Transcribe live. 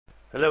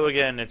Hello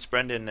again, it's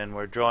Brendan, and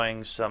we're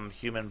drawing some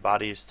human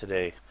bodies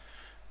today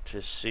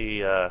to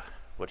see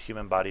what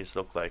human bodies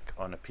look like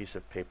on a piece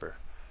of paper,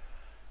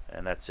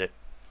 and that's it.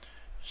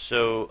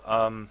 So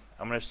I'm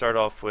going to start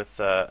off with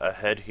a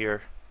head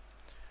here,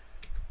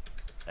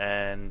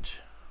 and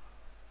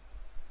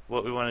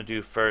what we want to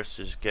do first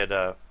is get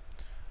a,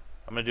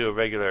 I'm going to do a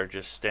regular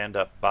just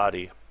stand-up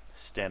body,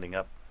 standing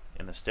up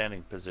in the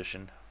standing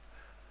position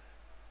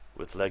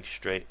with legs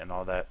straight and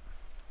all that.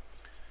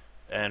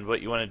 And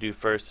what you want to do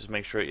first is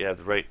make sure you have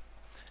the right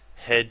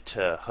head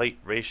to height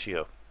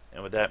ratio.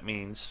 And what that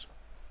means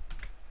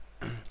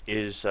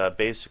is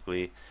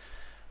basically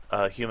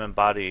a human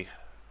body,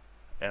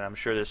 and I'm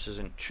sure this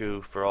isn't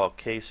true for all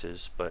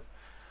cases, but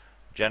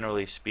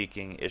generally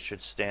speaking it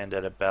should stand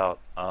at about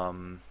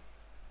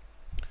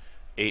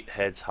 8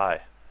 heads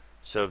high.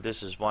 So if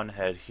this is one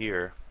head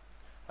here,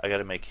 I got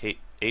to make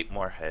eight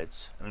more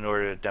heads. And in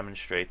order to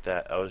demonstrate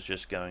that, I was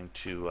just going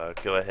to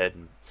go ahead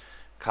and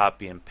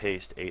copy and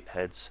paste 8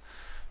 heads.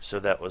 So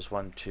that was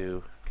 1,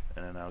 2,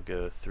 and then I'll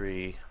go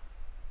 3,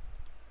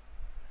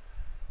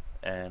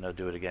 and I'll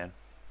do it again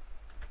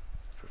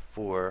for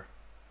 4.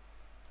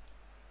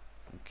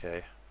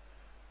 Okay,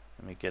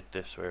 let me get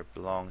this where it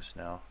belongs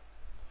now.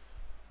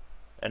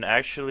 And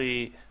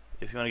actually,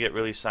 if you want to get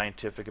really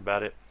scientific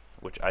about it,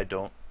 which I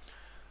don't,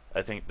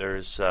 I think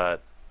there's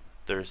the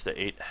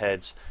 8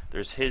 heads.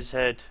 There's his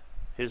head,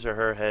 his or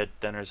her head,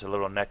 then there's a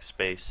little neck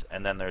space,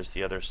 and then there's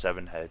the other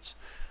 7 heads.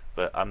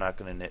 But I'm not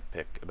going to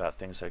nitpick about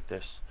things like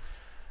this.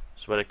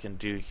 So what I can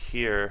do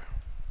here,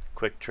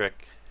 quick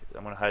trick,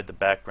 I'm going to hide the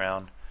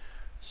background,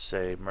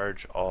 say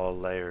merge all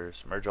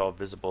layers, merge all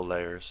visible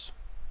layers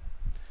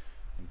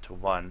into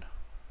one,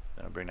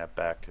 then I'll bring that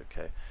back,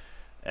 okay.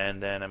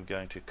 And then I'm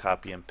going to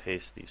copy and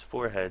paste these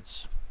 4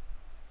 heads,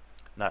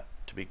 not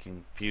to be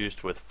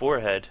confused with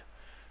forehead,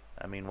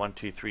 I mean 1,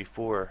 2, 3,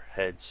 4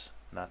 heads,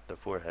 not the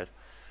forehead.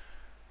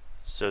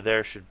 So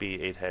there should be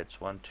 8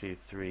 heads. 1, 2,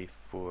 3,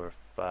 4,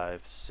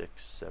 5,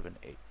 6, 7,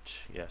 8.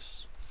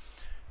 Yes.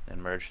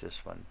 And merge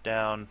this one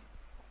down.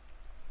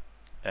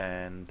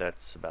 And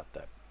that's about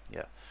that.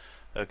 Yeah.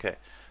 Okay.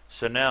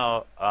 So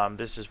now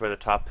this is where the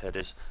top head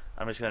is.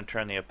 I'm just going to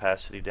turn the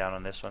opacity down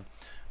on this one.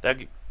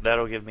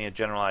 That'll give me a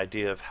general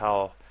idea of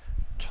how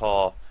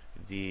tall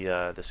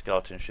the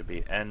skeleton should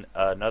be. And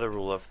another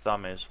rule of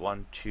thumb is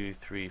 1, 2,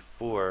 3,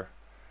 4.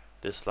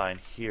 This line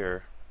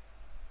here.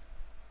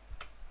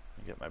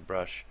 Get my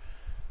brush.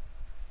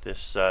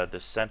 This the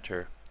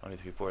center 1, 2,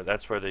 3, 4.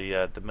 That's where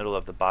the middle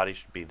of the body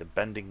should be, the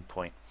bending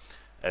point,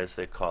 as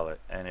they call it.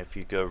 And if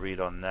you go read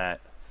up on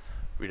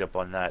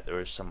that, there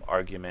was some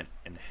argument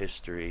in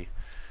history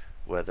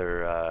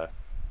whether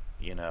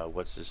you know,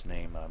 what's his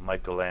name,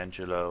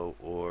 Michelangelo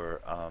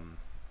or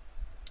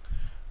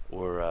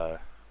Da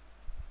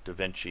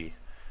Vinci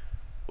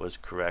was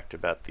correct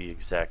about the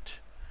exact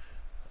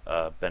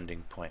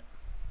bending point.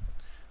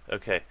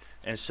 Okay,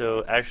 and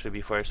so actually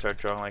before I start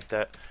drawing like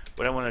that,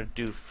 what I want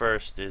to do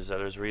first is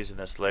there's a reason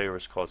this layer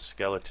is called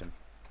skeleton.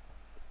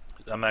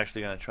 I'm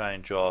actually going to try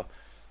and draw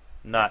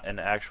not an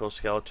actual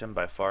skeleton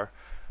by far,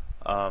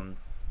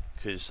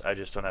 because I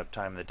just don't have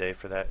time in the day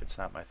for that. It's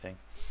not my thing.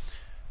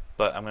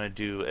 But I'm going to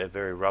do a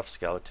very rough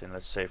skeleton.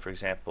 Let's say, for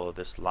example,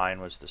 this line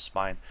was the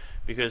spine,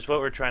 because what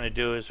we're trying to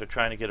do is we're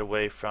trying to get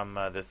away from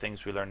the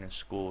things we learn in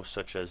school,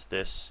 such as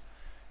this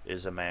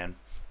is a man,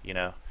 you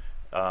know.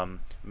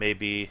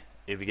 Maybe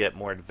if you get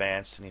more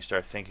advanced and you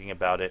start thinking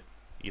about it,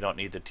 you don't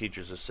need the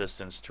teacher's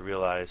assistance to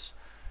realize,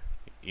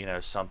 you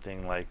know,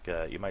 something like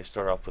you might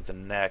start off with a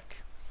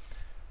neck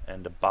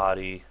and a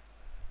body,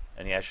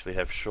 and you actually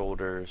have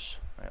shoulders,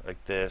 right,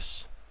 like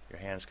this. Your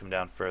hands come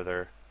down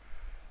further.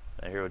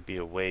 And here would be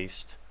a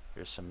waist.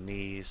 Here's some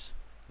knees.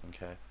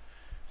 Okay,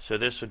 so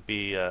this would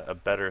be a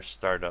better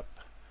startup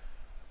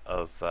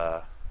of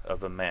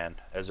a man,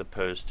 as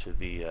opposed to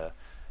the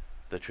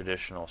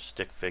traditional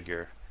stick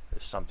figure.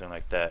 Is something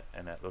like that,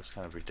 and that looks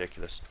kind of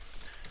ridiculous.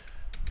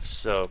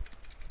 So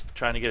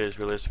trying to get as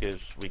realistic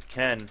as we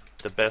can,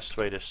 the best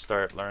way to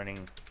start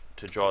learning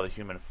to draw the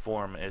human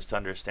form is to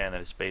understand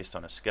that it's based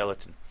on a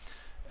skeleton,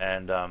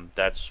 and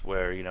that's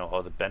where, you know,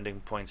 all the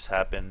bending points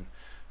happen,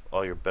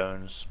 all your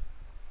bones,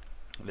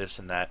 this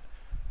and that.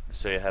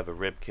 So you have a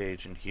rib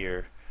cage in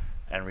here,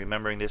 and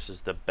remembering this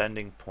is the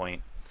bending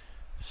point,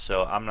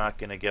 so I'm not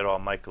going to get all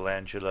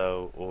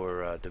Michelangelo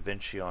or Da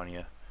Vinci on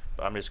you.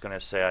 I'm just going to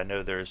say I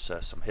know there's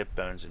some hip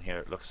bones in here.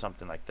 It looks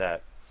something like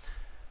that.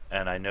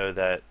 And I know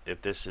that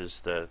if this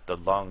is the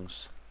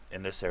lungs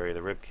in this area,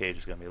 the rib cage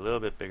is going to be a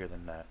little bit bigger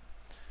than that.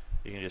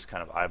 You can just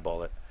kind of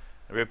eyeball it.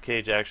 The rib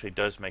cage actually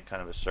does make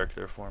kind of a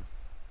circular form.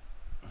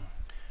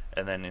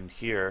 And then in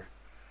here,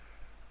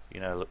 you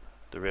know,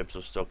 the ribs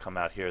will still come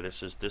out here.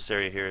 This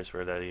area here is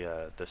where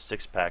the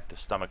six-pack, the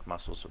stomach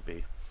muscles will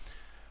be.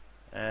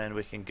 And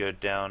we can go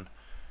down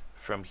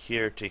from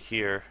here to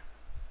here.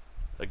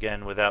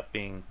 Again, without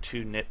being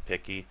too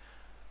nitpicky,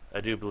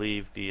 I do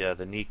believe the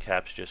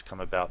kneecaps just come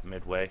about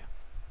midway.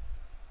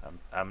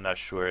 I'm not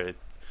sure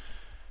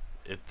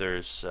if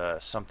there's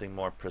something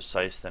more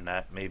precise than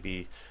that.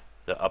 Maybe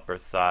the upper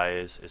thigh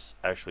is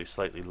actually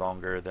slightly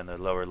longer than the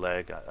lower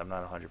leg. I'm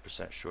not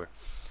 100% sure,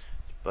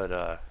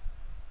 but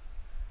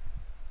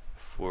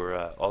for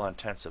all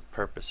intents and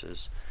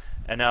purposes.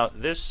 And now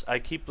this, I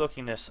keep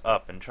looking this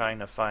up and trying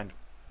to find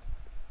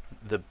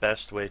the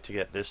best way to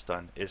get this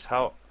done. Is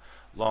how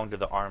long do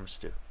the arms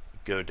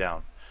go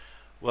down?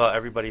 Well,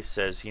 everybody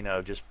says, you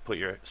know, just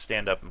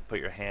stand up and put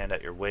your hand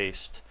at your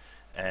waist,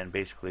 and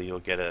basically you'll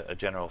get a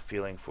general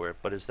feeling for it.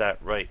 But is that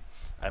right?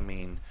 I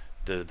mean,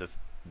 the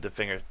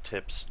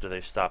fingertips, do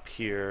they stop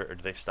here or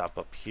do they stop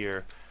up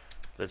here?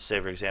 Let's say,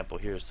 for example,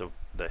 here's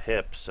the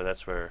hip, so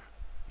that's where,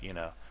 you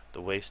know, the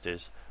waist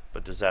is.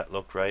 But does that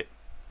look right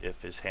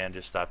if his hand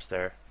just stops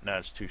there? No,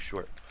 it's too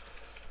short.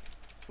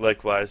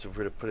 Likewise, if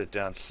we were to put it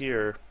down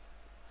here,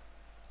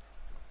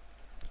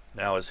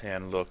 now his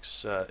hand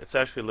looks, it's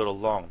actually a little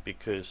long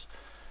because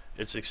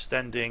it's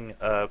extending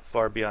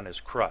far beyond his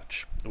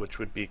crotch, which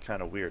would be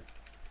kind of weird.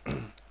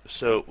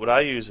 So what I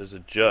use as a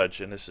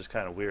judge, and this is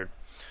kind of weird,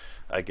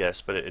 I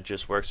guess, but it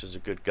just works as a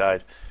good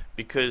guide,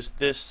 because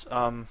this,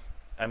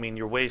 I mean,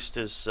 your waist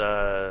is,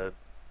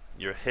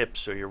 your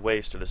hips or your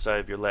waist or the side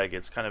of your leg,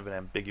 it's kind of an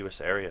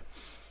ambiguous area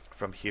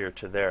from here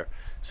to there.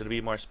 So to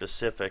be more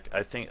specific,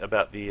 I think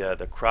about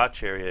the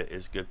crotch area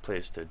is a good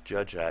place to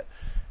judge at.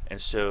 And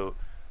so,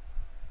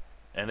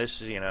 and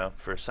this is, you know,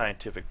 for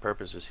scientific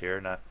purposes here,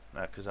 not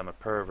because I'm a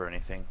perv or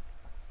anything,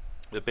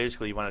 but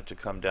basically you want it to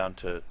come down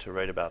to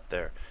right about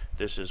there.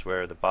 This is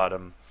where the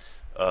bottom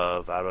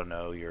of, I don't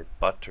know, your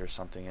butt or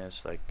something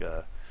is, like,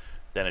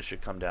 then it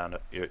should come down to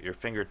your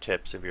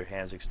fingertips, if your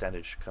hand's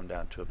extended, should come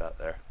down to about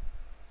there.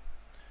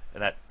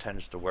 And that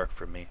tends to work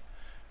for me,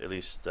 at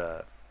least,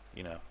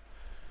 you know,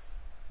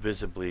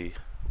 visibly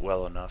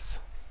well enough.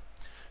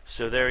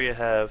 So there you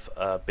have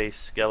base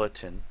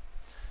skeleton,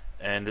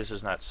 and this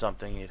is not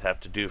something you'd have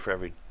to do for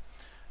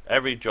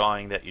every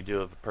drawing that you do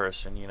of a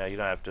person. You know, you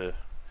don't have to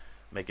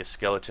make a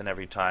skeleton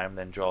every time,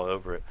 then draw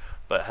over it.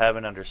 But have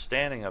an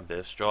understanding of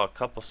this, draw a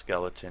couple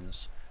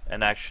skeletons,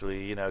 and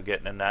actually, you know,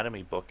 get an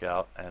anatomy book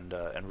out and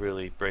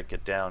really break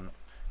it down,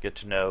 get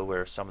to know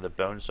where some of the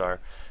bones are,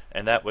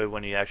 and that way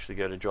when you actually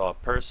go to draw a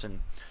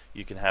person,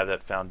 you can have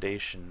that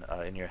foundation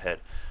in your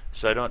head.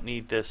 So I don't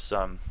need this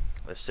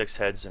the 6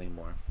 heads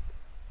anymore.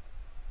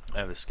 I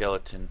have the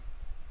skeleton.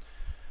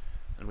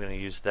 I'm going to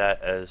use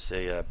that as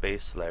a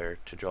base layer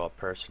to draw a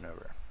person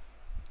over.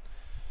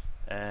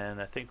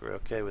 And I think we're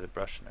okay with the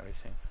brush and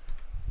everything.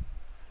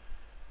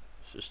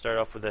 So start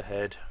off with the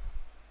head.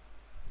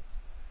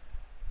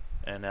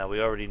 And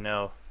we already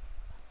know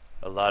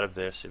a lot of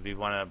this. If you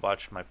want to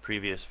watch my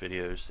previous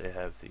videos, they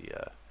have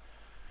the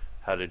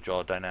how to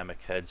draw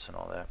dynamic heads and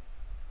all that.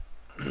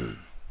 I'm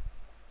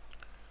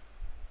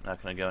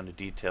not going to go into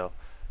detail.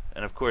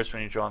 And of course,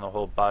 when you're drawing the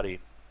whole body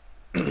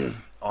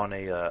on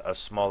a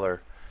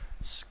smaller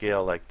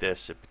scale like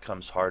this, it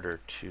becomes harder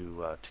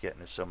to get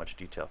into so much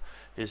detail.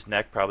 His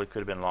neck probably could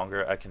have been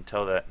longer. I can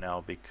tell that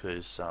now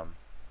because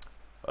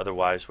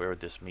otherwise, where would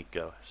this meat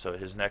go? So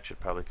his neck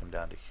should probably come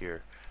down to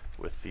here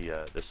with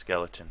the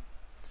skeleton.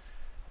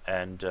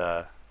 And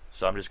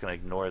so I'm just going to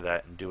ignore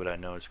that and do what I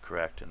know is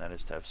correct, and that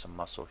is to have some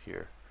muscle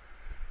here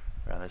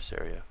around this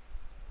area.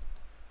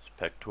 It's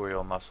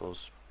pectoral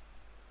muscles,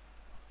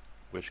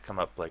 which come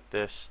up like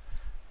this,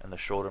 and the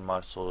shoulder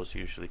muscles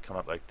usually come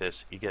up like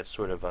this. You get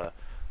sort of a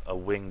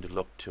winged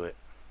look to it.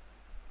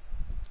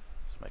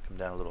 This might come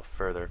down a little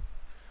further.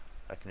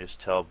 I can just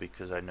tell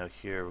because I know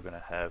here we're going to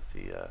have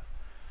the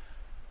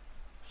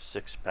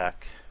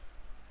six-pack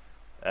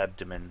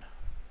abdomen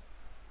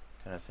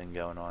kind of thing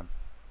going on,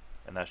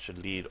 and that should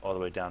lead all the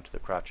way down to the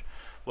crotch.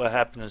 What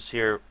happens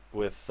here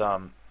with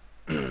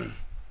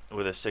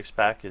with a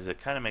six-pack is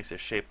it kind of makes a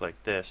shape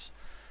like this.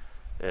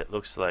 It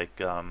looks like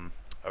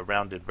a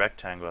rounded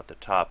rectangle at the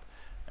top,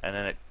 and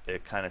then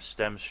it kind of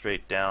stems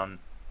straight down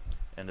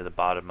into the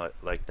bottom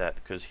like that,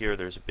 because here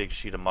there's a big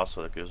sheet of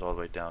muscle that goes all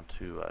the way down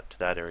to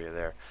that area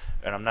there.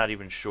 And I'm not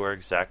even sure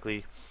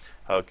exactly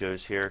how it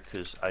goes here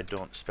because I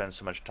don't spend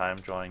so much time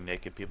drawing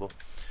naked people.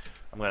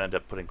 I'm going to end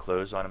up putting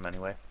clothes on them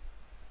anyway.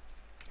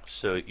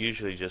 So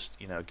usually just,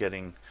 you know,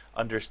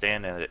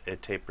 understanding that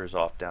it tapers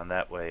off down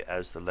that way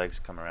as the legs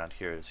come around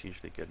here is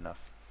usually good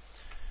enough.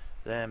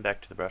 Then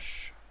back to the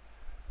brush.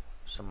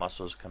 Some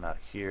muscles come out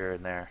here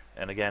and there.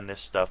 And again, this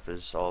stuff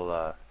is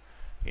all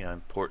you know,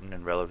 important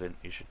and relevant.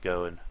 You should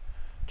go and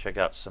check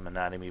out some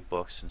anatomy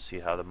books and see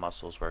how the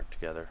muscles work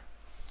together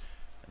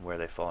and where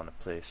they fall into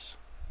place.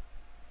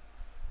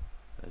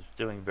 I was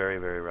doing very,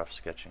 very rough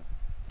sketching.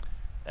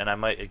 And I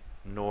might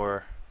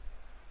ignore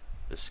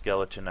the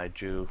skeleton I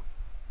drew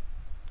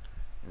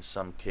in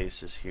some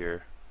cases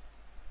here.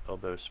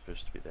 Elbow is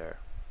supposed to be there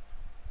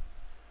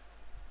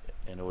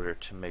in order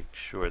to make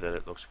sure that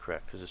it looks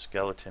correct, because the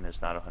skeleton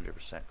is not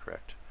 100%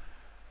 correct.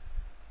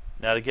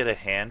 Now to get a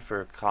hand for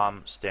a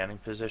calm standing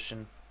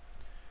position,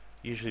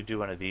 usually do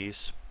one of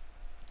these.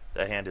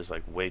 That hand is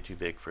like way too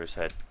big for his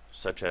head,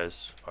 such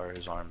as are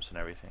his arms and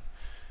everything.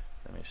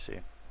 Let me see,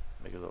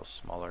 make it a little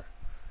smaller.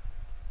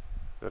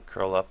 It'll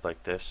curl up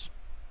like this.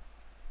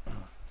 What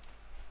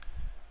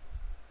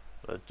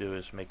I'll do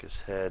is make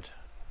his head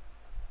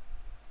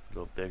A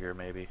little bigger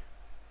maybe.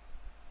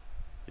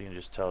 You can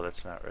just tell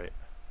that's not right.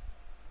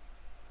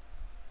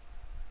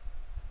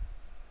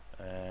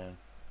 And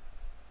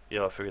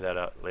yeah, I'll figure that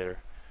out later.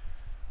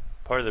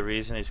 Part of the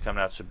reason he's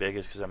coming out so big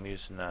is because I'm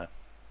using a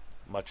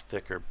much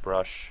thicker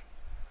brush.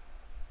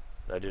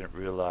 I didn't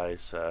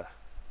realize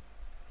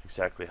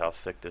exactly how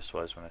thick this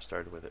was when I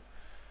started with it.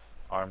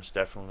 Arm's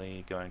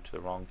definitely going to the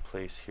wrong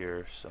place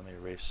here, so let me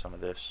erase some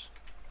of this.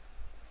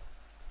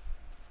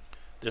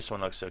 This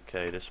one looks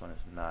okay, this one is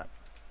not.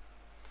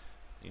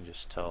 You can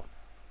just tell.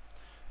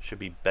 Should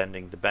be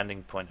bending, the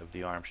bending point of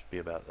the arm should be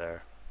about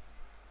there.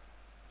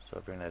 So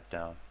I'll bring that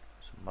down.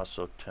 Some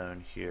muscle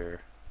tone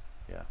here,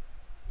 yeah.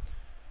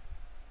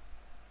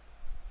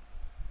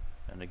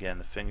 And again,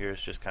 the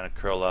fingers just kind of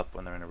curl up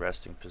when they're in a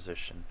resting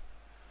position.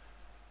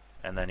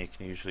 And then you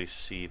can usually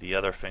see the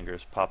other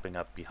fingers popping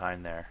up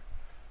behind there.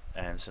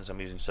 And since I'm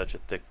using such a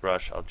thick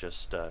brush, I'll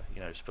just,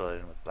 just fill it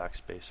in with black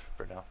space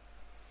for now.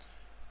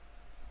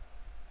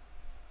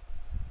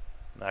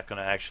 I'm not going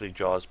to actually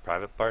draw his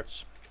private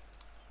parts.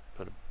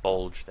 Put a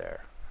bulge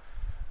there.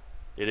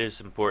 It is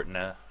important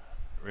to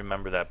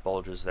remember that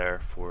bulge is there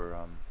for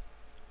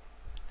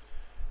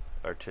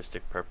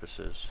artistic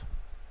purposes.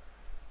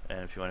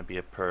 And if you want to be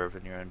a perv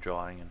in your own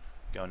drawing and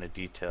go into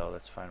detail,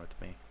 that's fine with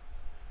me.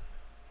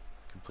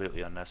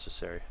 Completely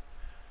unnecessary.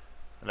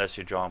 Unless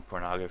you're drawing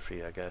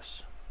pornography, I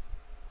guess.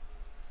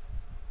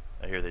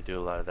 I hear they do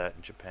a lot of that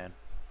in Japan.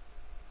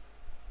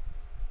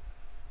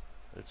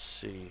 Let's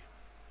see.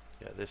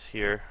 Yeah, this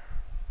here.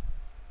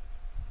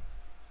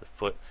 The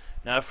foot.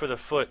 Now for the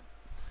foot,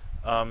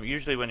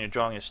 usually when you're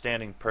drawing a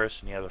standing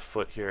person, you have a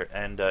foot here,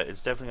 and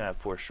it's definitely going to have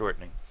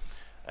foreshortening.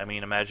 I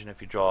mean, imagine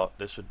if you draw,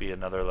 this would be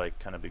another like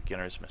kind of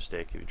beginner's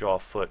mistake. If you draw a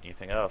foot and you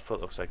think, oh, a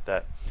foot looks like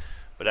that.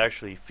 But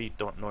actually, feet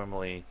don't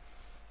normally,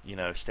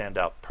 stand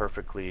out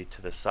perfectly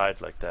to the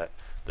side like that.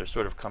 They're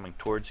sort of coming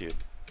towards you.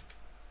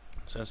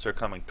 Since they're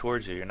coming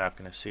towards you, you're not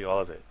going to see all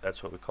of it.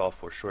 That's what we call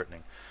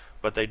foreshortening.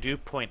 But they do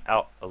point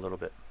out a little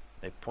bit.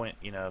 They point,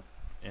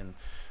 in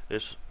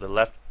this, the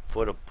left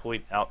foot will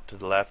point out to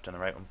the left and the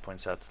right one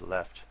points out to the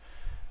left.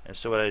 And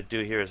so what I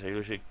do here is I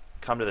usually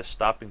come to the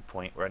stopping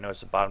point where I know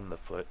it's the bottom of the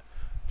foot,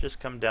 just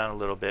come down a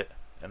little bit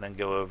and then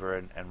go over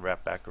and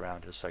wrap back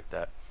around just like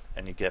that.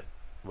 And you get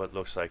what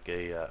looks like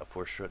a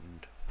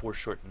foreshortened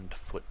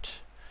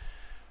foot.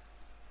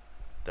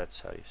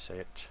 That's how you say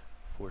it.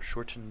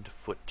 Foreshortened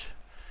foot.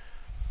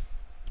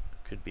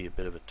 Could be a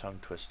bit of a tongue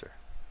twister.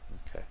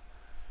 Okay.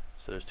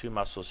 So there's two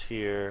muscles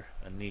here,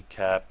 a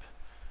kneecap.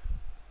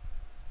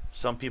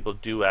 Some people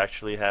do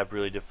actually have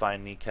really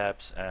defined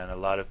kneecaps, and a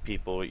lot of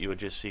people you would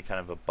just see kind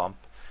of a bump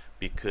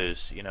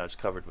because it's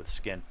covered with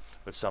skin.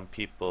 But some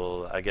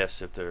people, I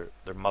guess, if their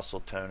muscle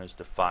tone is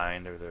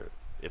defined or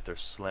if they're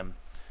slim,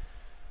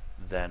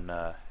 then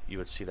you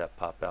would see that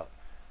pop out.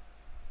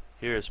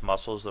 Here his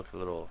muscles look a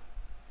little.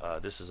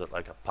 This is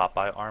like a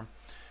Popeye arm.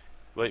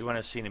 What you want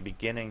to see in the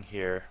beginning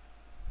here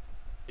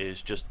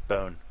is just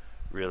bone,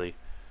 really,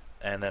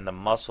 and then the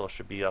muscle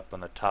should be up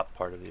on the top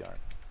part of the arm.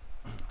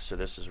 So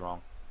this is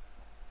wrong.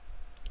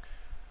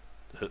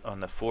 On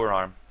the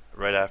forearm,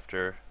 right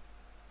after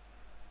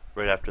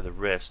the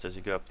wrist, as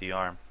you go up the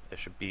arm, there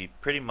should be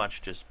pretty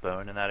much just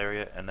bone in that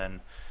area, and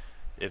then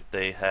if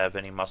they have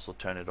any muscle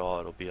tone at all,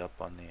 it'll be up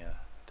on the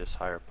this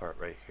higher part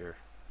right here.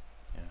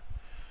 Yeah.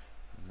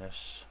 And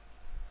this,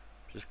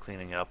 just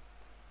cleaning up.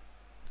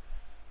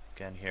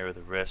 Again, here with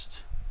the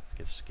wrist,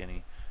 gets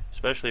skinny,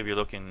 especially if you're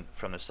looking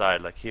from the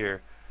side, like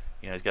here.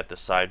 He's got the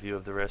side view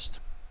of the wrist.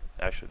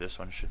 Actually, this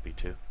one should be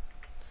too.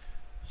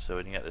 So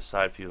when you get the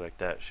side view like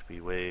that, it should be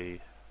way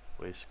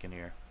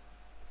skinnier.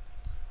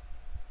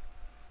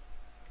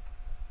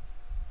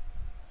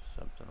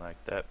 Something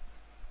like that.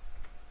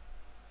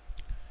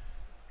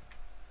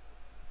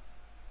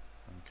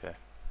 Okay.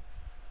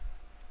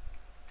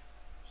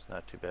 It's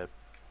not too bad.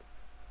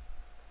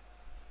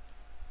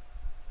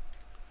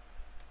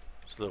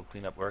 Just a little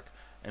cleanup work.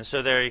 And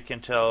so there you can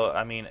tell,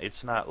 I mean,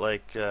 it's not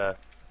like,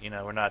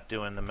 we're not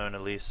doing the Mona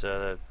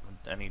Lisa,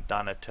 any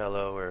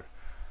Donatello or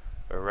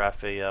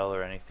Raphael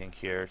or anything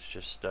here. It's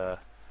just a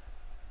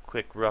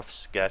quick rough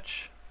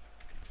sketch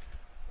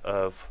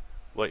of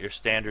what your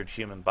standard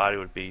human body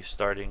would be,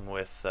 starting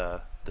with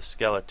the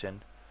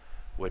skeleton,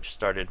 which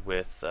started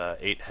with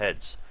 8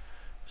 heads.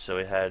 So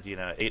it had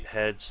 8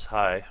 heads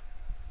high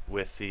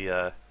with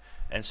the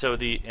and so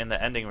in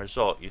the ending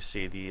result you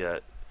see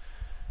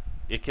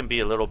it can be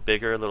a little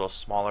bigger, a little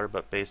smaller,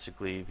 but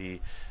basically the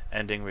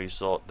ending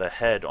result, the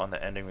head on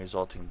the ending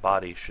resulting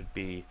body should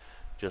be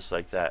just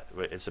like that.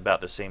 It's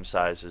about the same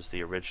size as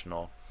the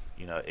original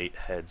 8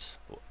 heads,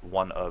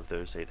 one of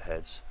those 8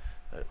 heads,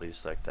 at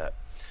least like that.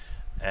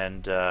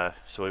 And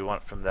so we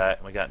went from that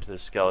and we got into the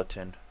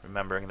skeleton,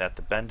 remembering that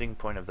the bending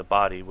point of the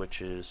body,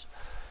 which is,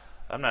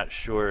 I'm not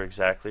sure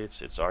exactly,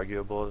 it's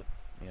arguable,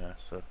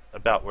 so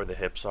about where the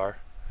hips are.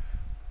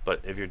 But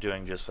if you're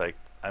doing just like,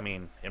 I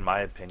mean, in my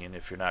opinion,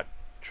 if you're not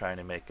trying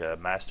to make a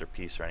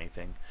masterpiece or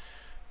anything,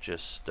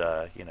 just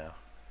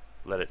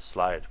let it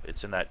slide.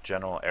 It's in that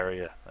general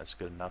area. That's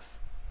good enough.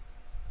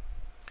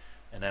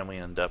 and then we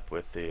end up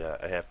with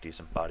a half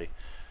decent body.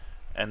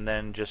 And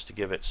then just to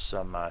give it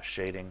some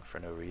shading for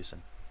no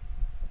reason.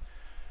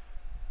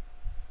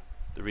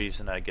 The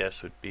reason, I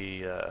guess, would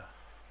be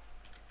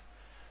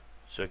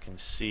so I can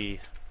see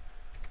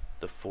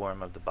the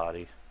form of the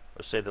body.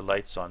 Let's say the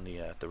light's on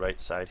the right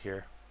side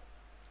here,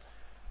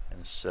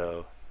 and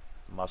so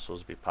the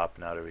muscles be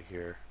popping out over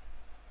here.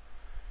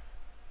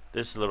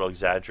 This is a little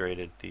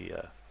exaggerated,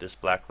 this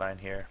black line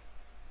here,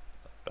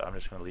 but I'm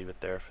just going to leave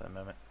it there for the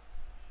moment.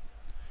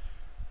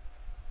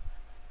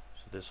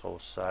 So this whole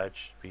side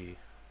should be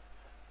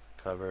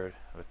covered.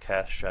 I have a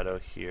cast shadow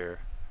here,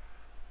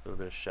 a little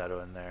bit of shadow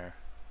in there.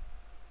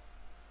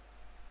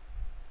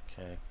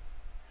 Okay.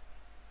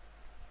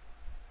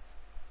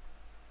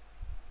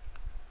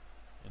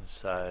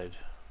 Inside,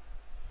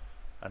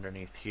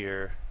 underneath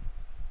here.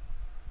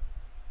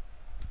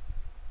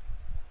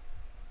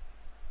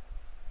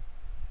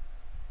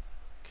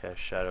 Cast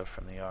shadow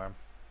from the arm.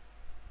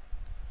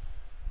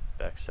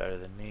 Back side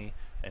of the knee.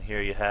 And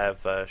here you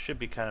have, should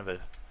be kind of a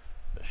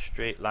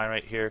straight line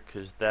right here,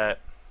 because that,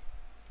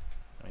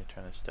 let me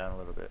turn this down a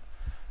little bit,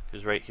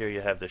 because right here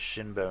you have the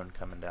shin bone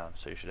coming down,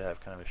 so you should have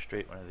kind of a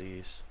straight one of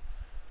these,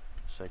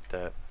 just like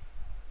that.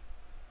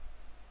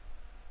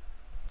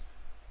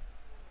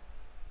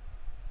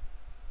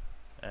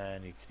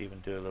 And you could even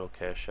do a little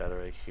cast shadow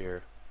right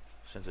here,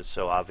 since it's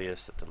so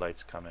obvious that the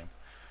light's coming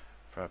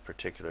from a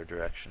particular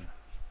direction.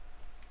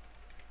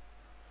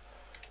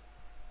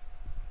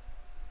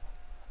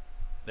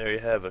 There you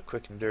have a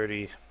quick and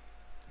dirty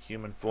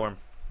human form.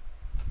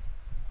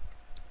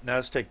 Now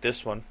let's take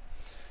this one,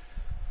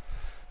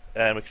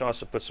 and we can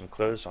also put some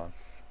clothes on.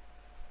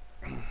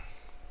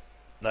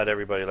 Not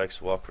everybody likes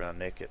to walk around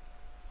naked.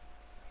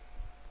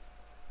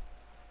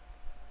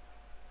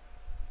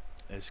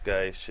 This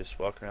guy is just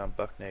walking around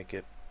buck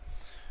naked,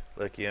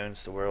 like he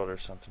owns the world or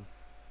something.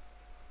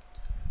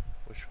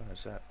 Which one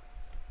is that?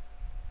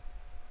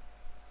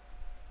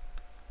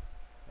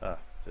 Ah,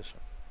 this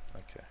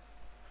one. Okay.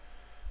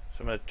 So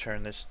I'm going to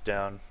turn this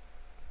down.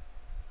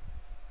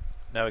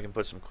 Now we can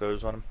put some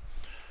clothes on him.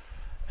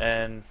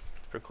 And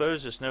for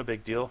clothes, it's no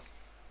big deal.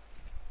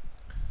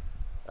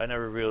 I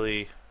never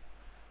really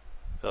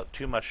felt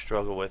too much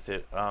struggle with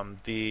it.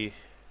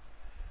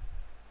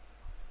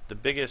 The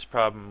biggest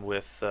problem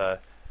with,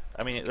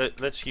 I mean,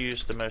 let's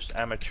use the most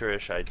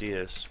amateurish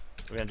ideas.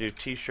 We're going to do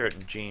t-shirt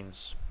and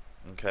jeans,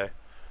 okay?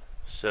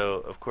 So,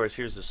 of course,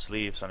 here's the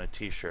sleeves on a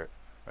t-shirt,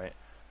 right?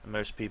 And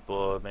most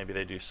people, maybe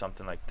they do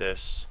something like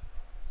this.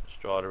 Just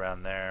draw it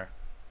around there.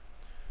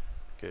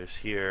 Goes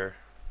here.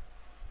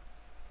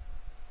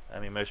 I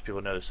mean, most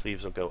people know the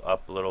sleeves will go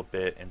up a little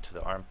bit into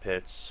the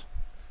armpits,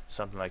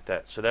 something like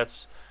that. So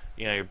that's,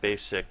 you know, your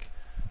basic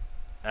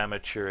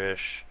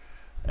amateurish,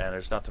 and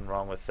there's nothing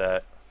wrong with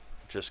that.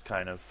 Just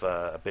kind of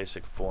a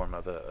basic form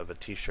of a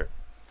t-shirt.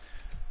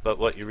 But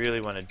what you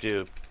really want to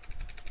do,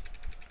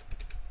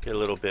 get a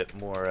little bit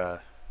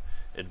more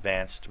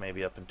advanced,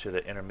 maybe up into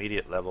the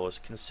intermediate level, is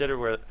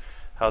consider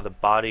how the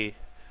body,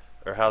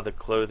 or how the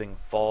clothing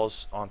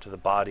falls onto the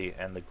body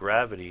and the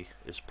gravity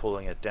is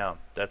pulling it down.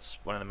 That's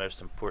one of the most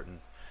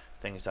important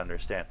things to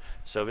understand.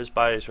 So if his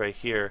body is right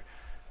here,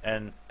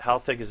 and how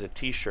thick is a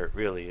t-shirt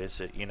really? Is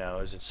it, you know,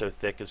 is it so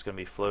thick it's going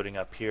to be floating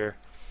up here?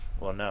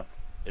 Well, no.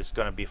 It's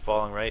going to be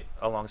falling right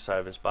alongside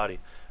of his body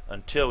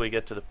until we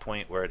get to the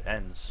point where it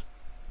ends,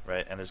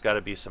 right? And there's got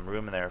to be some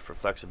room in there for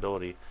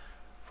flexibility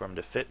for him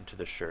to fit into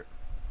the shirt.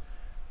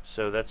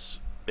 So that's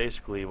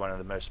basically one of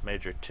the most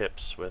major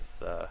tips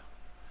with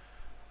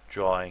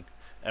drawing.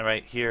 And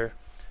right here,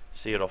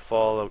 see, it'll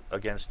fall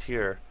against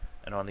here,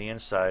 and on the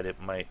inside it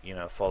might, you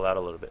know, fall out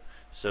a little bit.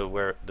 So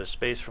where the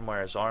space from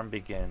where his arm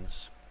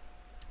begins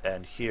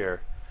and here,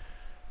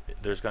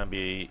 there's going to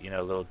be, you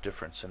know, a little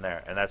difference in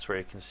there, and that's where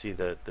you can see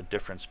the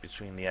difference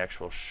between the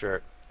actual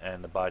shirt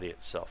and the body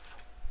itself,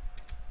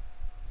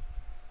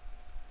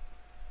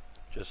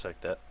 just like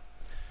that.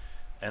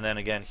 And then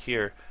again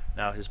here,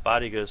 now his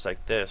body goes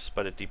like this,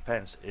 but it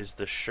depends. Is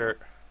the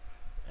shirt,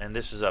 and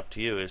this is up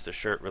to you, is the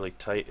shirt really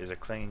tight? Is it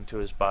clinging to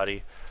his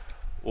body?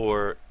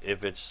 Or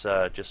if it's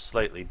just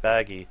slightly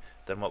baggy,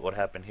 then what would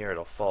happen here?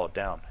 It'll fall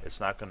down.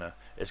 It's not gonna,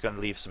 it's gonna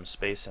leave some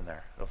space in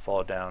there. It'll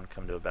fall down,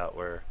 come to about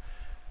where,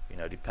 you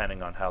know,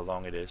 depending on how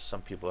long it is.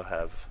 Some people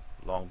have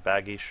long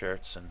baggy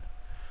shirts, and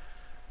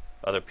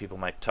other people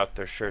might tuck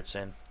their shirts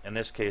in. In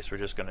this case, we're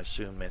just going to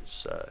assume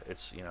it's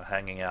you know,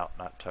 hanging out,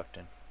 not tucked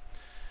in.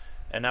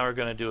 And now we're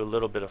going to do a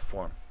little bit of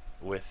form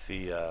with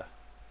the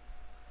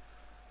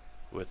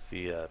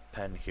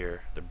pen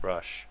here, the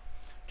brush,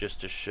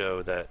 just to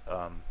show that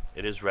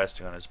it is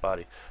resting on his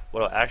body. What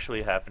will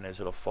actually happen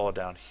is it'll fall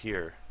down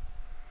here,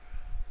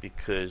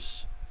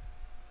 because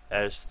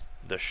as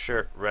the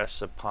shirt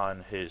rests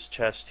upon his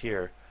chest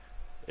here,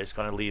 it's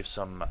going to leave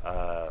some,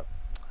 how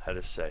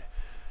to say,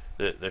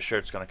 the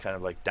shirt's going to kind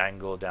of like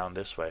dangle down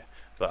this way.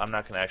 But I'm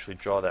not going to actually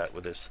draw that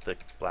with this thick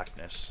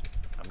blackness.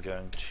 I'm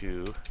going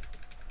to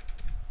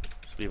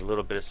just leave a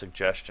little bit of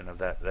suggestion of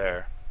that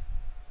there.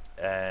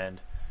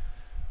 And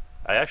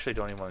I actually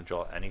don't even want to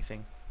draw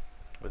anything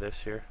with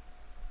this here.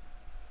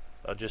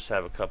 I'll just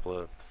have a couple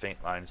of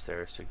faint lines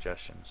there,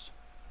 suggestions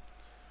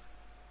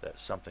that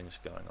something's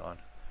going on.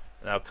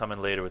 And I'll come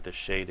in later with the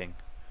shading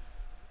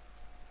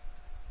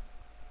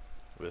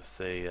with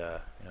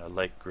a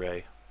light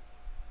gray.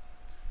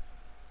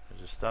 As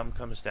his thumb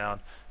comes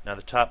down, now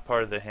the top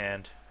part of the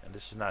hand, and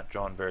this is not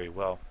drawn very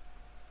well,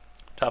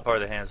 top part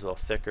of the hand is a little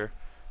thicker,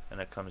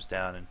 and it comes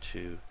down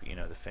into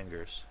the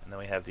fingers, and then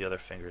we have the other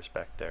fingers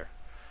back there.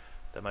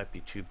 That might be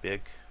too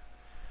big.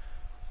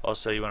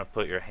 Also, you want to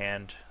put your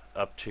hand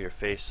up to your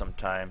face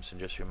sometimes and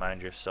just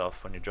remind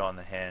yourself when you're drawing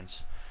the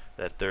hands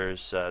that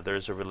there's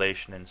a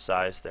relation in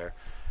size there,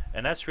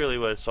 and that's really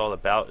what it's all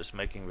about, is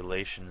making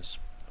relations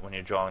when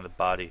you're drawing the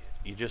body.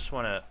 You just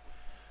want to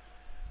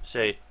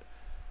say,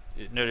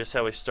 notice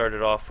how we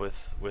started off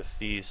with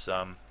these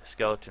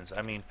skeletons.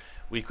 I mean,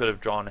 we could have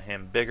drawn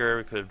him bigger,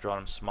 we could have drawn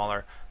him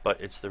smaller,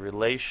 but it's the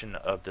relation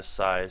of the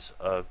size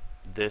of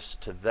this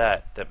to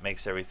that that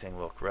makes everything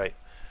look right.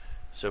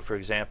 So for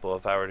example,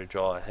 if I were to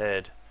draw a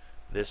head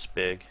this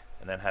big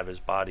and then have his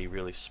body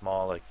really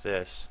small like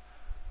this,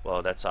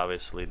 well, that's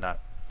obviously not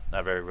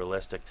very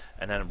realistic.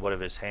 And then what if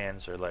his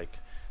hands are like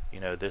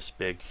this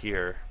big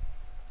here,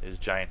 his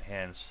giant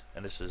hands,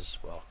 and this is,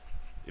 well,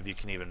 if you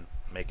can even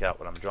make out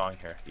what I'm drawing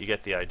here, you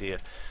get the idea.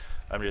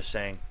 I'm just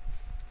saying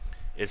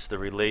it's the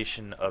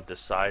relation of the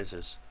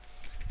sizes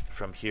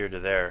from here to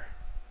there.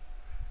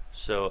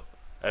 So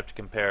I have to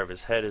compare, if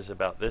his head is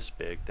about this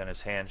big, then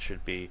his hand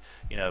should be,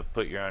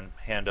 put your own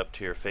hand up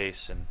to your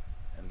face and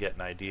get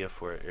an idea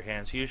for it. Your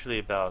hand's usually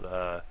about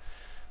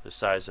the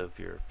size of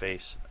your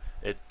face.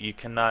 You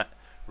cannot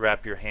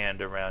wrap your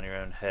hand around your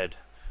own head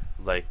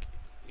like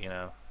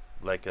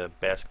like a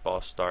basketball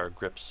star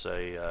grips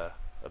a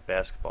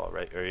basketball,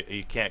 right? Or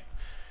you can't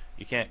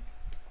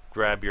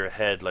grab your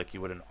head like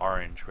you would an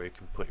orange, where you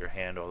can put your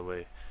hand all the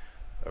way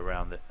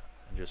around it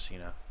and just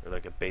or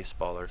like a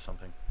baseball or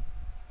something.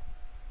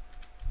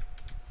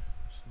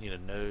 Just need a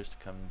nose to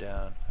come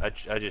down. I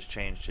just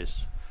changed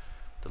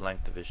the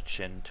length of his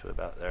chin to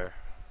about there.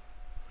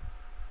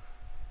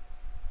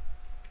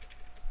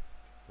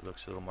 It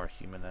looks a little more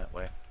human that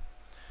way.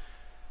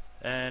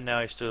 And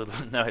now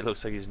now he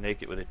looks like he's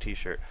naked with a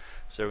t-shirt.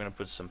 So we're going to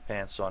put some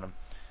pants on him.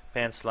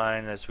 Pants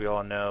line, as we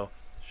all know,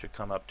 should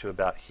come up to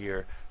about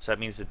here. So that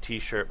means the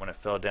t-shirt, when it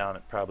fell down,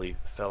 it probably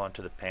fell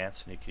onto the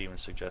pants, and you could even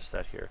suggest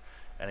that here.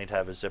 And he'd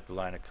have a zipper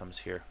line that comes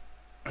here.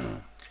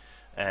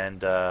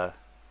 And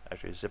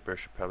actually, a zipper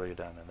should probably go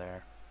down in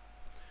there.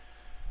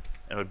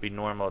 And it would be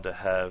normal to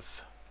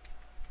have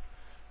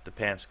the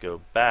pants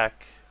go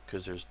back,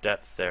 because there's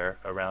depth there,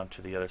 around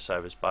to the other side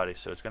of his body.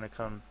 So it's going to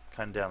come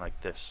kind of down like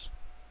this.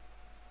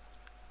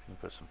 You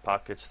can put some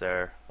pockets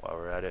there while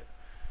we're at it.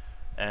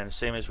 And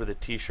same as with a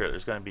t-shirt,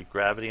 there's going to be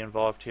gravity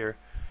involved here,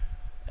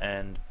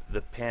 and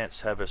the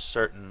pants have a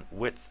certain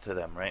width to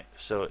them, right?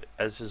 So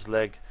as his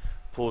leg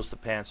pulls the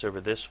pants over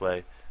this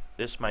way,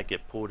 this might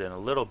get pulled in a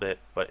little bit,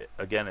 but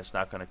again, it's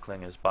not going to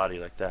cling his body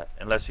like that,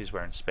 unless he's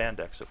wearing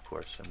spandex, of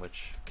course, in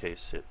which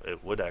case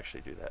it would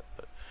actually do that,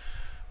 but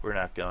we're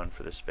not going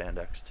for the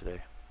spandex today.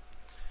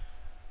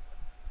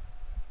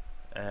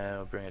 And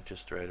we'll bring it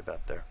just right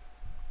about there.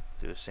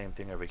 Do the same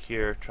thing over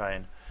here. Try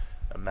and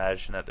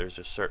imagine that there's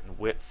a certain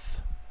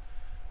width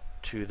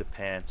to the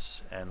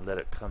pants and let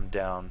it come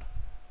down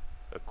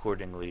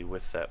accordingly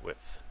with that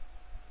width.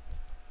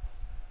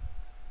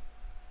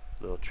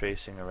 A little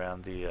tracing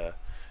around the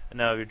and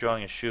now if you're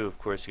drawing a shoe, of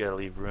course, you got to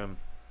leave room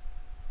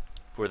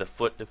for the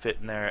foot to fit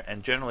in there,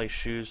 and generally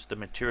shoes, the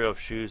material of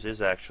shoes is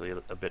actually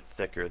a bit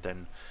thicker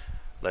than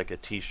like a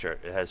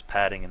t-shirt. It has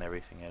padding and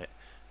everything in it,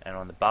 and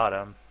on the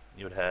bottom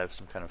you would have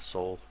some kind of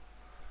sole,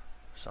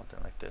 something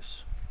like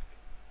this.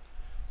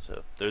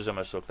 So those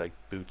almost look like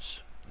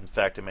boots. In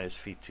fact, I made his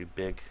feet too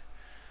big.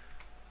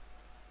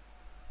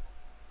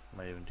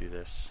 Might even do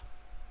this.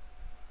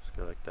 Just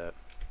go like that.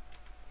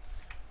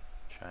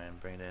 Try and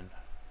bring it in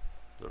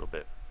a little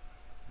bit.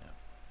 Yeah.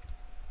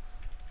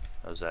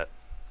 How's that?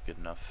 Good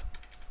enough.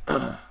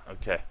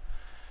 Okay.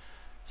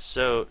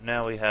 So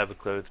now we have a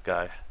clothed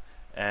guy,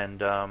 and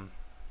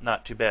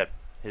not too bad.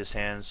 His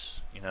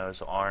hands,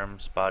 his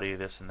arms, body,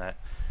 this and that,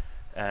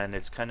 and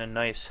it's kind of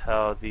nice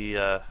how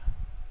the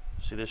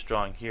see this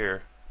drawing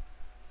here,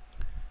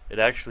 it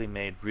actually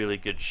made really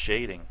good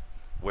shading,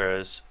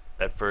 whereas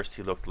at first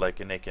he looked like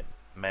a naked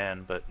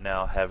man, but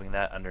now having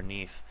that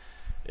underneath,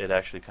 it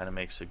actually kind of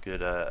makes a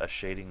good a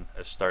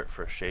start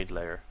for a shade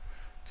layer,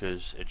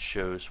 because it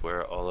shows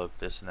where all of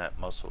this and that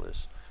muscle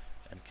is.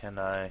 And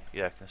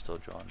yeah, I can still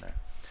draw in there.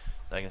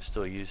 I can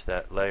still use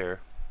that layer,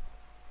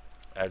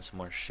 add some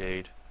more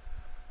shade,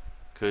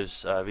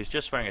 because if he's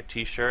just wearing a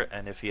t-shirt,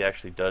 and if he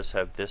actually does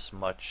have this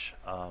much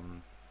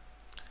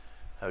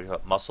how do you call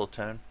it, muscle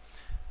tone,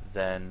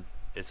 then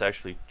it's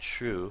actually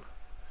true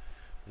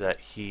that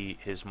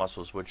his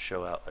muscles would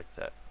show out like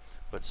that.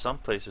 But some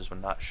places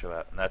would not show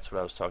out, and that's what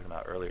I was talking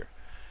about earlier.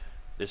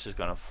 This is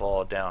going to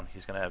fall down.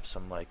 He's going to have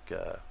some like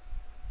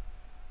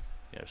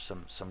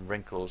some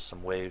wrinkles,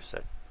 some waves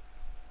that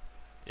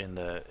in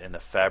the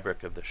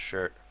fabric of the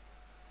shirt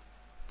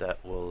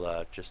that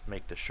will just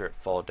make the shirt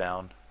fall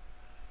down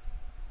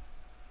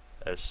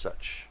as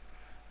such.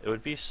 It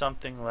would be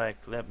something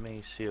like, let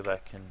me see if I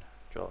can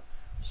draw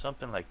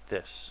something like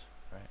this,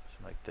 right?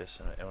 Something like this,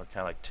 and it would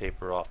kind of like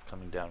taper off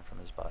coming down from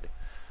his body.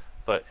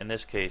 But in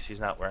this case, he's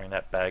not wearing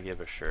that baggy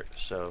of a shirt,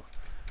 so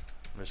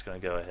I'm just going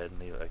to go ahead and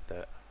leave it like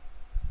that.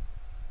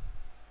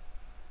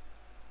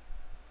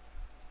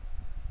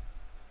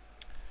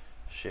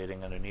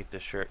 Shading underneath the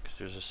shirt, because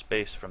there's a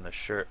space from the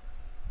shirt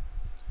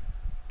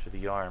to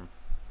the arm,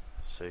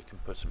 so you can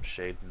put some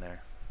shade in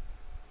there.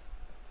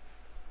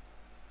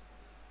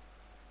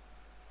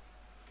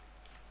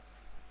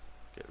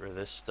 Get rid of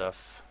this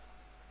stuff.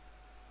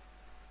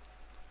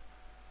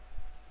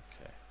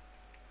 Okay.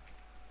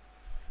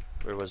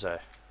 Where was I?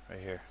 Right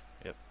here.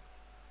 Yep.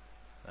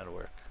 That'll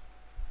work.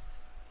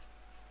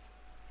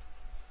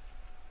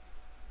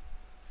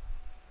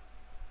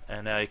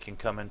 And now you can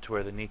come into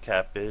where the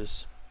kneecap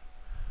is.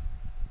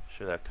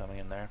 Show that coming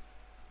in there.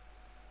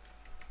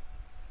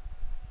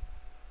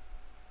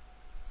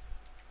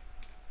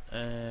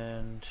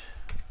 And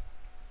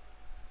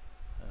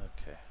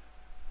okay.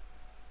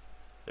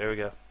 There we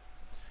go.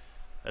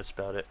 That's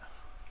about it.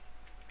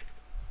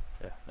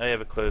 Yeah, now you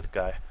have a clothed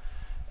guy.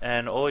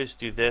 And always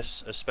do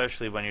this,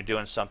 especially when you're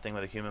doing something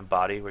with a human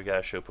body where you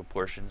gotta show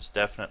proportions.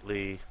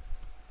 Definitely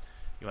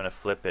you want to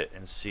flip it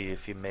and see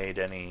if you made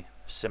any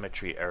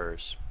symmetry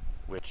errors,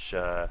 which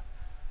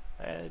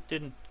it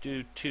didn't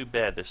do too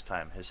bad this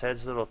time. His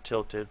head's a little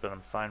tilted, but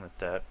I'm fine with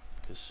that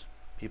because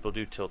people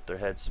do tilt their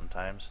heads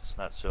sometimes. It's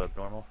not so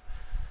abnormal.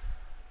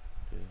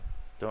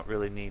 Don't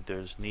really need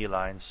those knee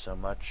lines so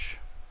much.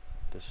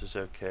 This is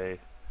okay.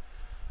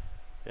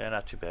 Yeah,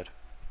 not too bad.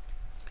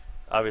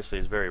 Obviously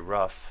it's very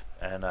rough,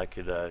 and I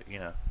could you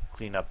know,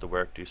 clean up the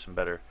work, do some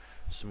better,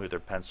 smoother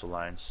pencil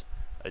lines.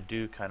 I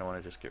do kind of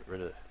want to just get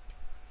rid of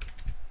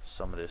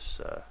some of this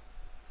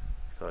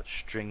call it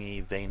stringy,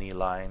 veiny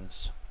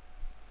lines.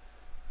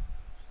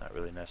 It's not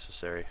really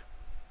necessary.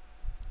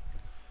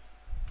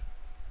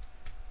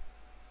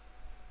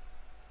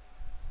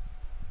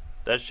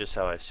 That's just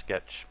how I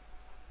sketch.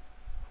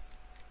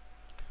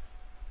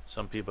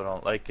 Some people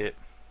don't like it.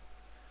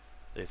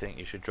 They think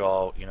you should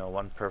draw, you know,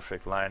 one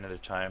perfect line at a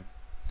time,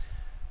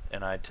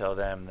 and I tell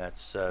them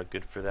that's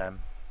good for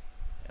them,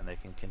 and they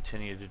can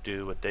continue to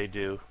do what they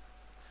do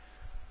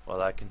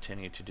while I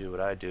continue to do what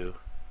I do,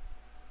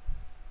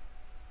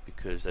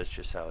 because that's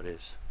just how it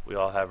is. We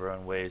all have our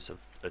own ways of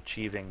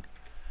achieving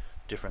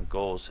different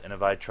goals, and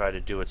if I try to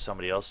do what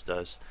somebody else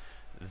does,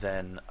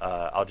 then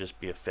I'll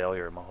just be a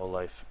failure my whole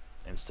life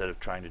instead of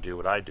trying to do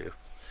what I do,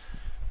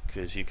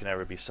 because you can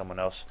never be someone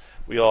else.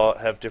 We all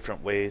have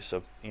different ways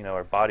of, you know,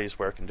 our bodies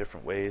work in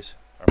different ways,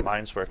 our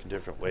minds work in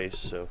different ways,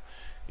 so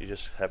you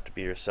just have to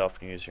be yourself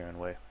and use your own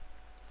way.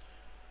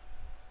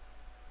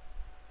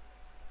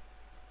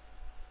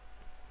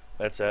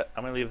 That's it.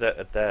 I'm going to leave that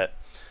at that.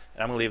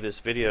 And I'm going to leave this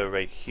video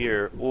right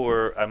here,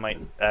 or I might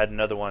add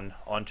another one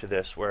onto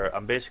this where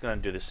I'm basically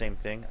going to do the same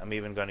thing. I'm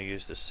even going to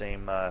use the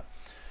same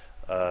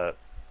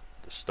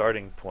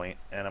starting point,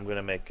 and I'm going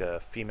to make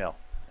a female,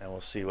 and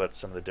we'll see what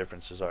some of the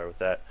differences are with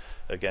that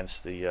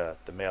against the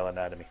male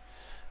anatomy.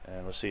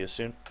 And we'll see you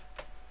soon.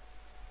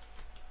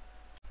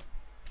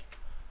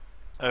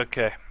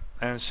 Okay,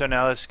 and so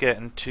now let's get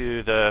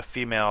into the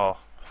female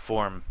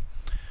form,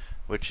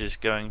 which is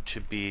going to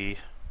be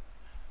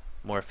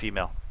more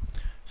female.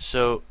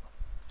 So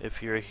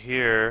if you're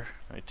here,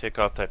 let me take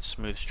off that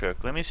smooth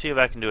stroke. Let me see if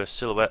I can do a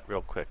silhouette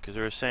real quick, because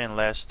we were saying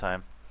last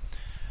time,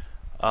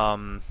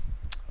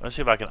 let's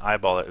see if I can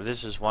eyeball it. If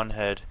this is one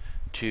head,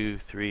 2,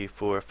 3,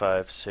 4,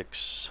 5,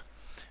 6,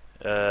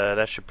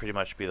 that should pretty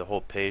much be the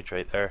whole page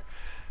right there.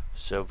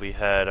 So if we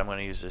had, I'm going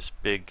to use this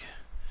big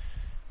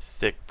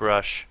thick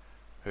brush.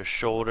 Her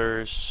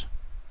shoulders,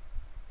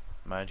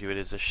 mind you, it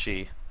is a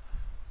she.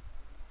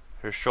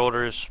 Her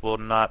shoulders will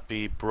not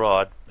be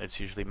broad. It's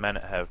usually men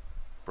that have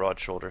broad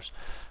shoulders.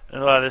 And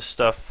a lot of this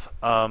stuff,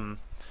 I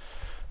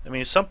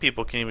mean, some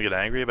people can even get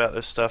angry about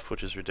this stuff,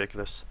 which is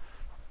ridiculous.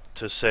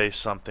 To say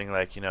something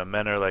like, you know,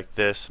 men are like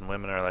this and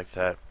women are like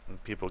that,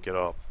 and people get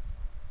all,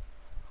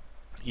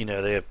 you know,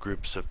 they have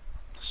groups of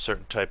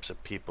certain types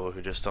of people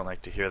who just don't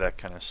like to hear that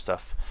kind of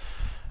stuff,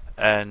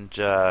 and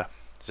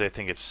they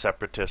think it's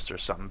separatist or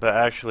something, but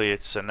actually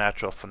it's a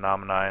natural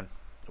phenomenon,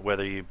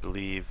 whether you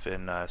believe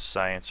in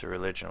science or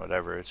religion or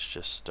whatever. It's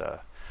just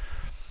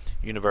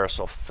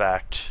universal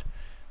fact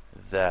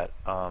that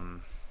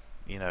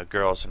you know,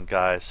 girls and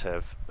guys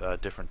have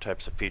different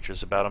types of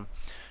features about them.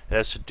 It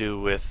has to do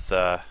with,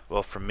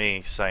 well, for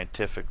me,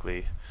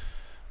 scientifically,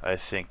 I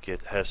think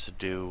it has to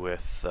do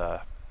with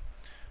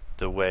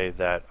the way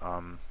that,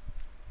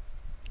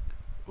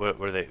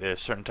 what are they?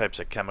 There's certain types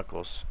of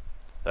chemicals.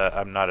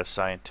 I'm not a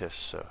scientist,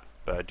 so,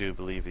 but I do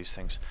believe these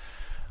things.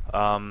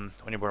 When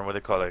you're born, what do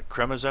they call it?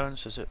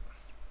 Chromosomes, is it?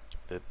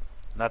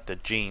 Not the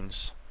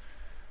genes,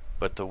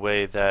 but the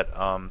way that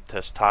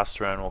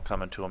testosterone will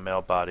come into a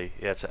male body.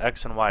 Yeah, it's an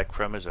X and Y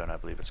chromosome, I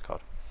believe it's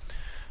called.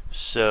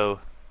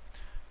 So,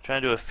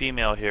 trying to do a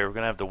female here, we're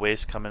going to have the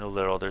waist come in a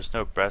little. There's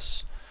no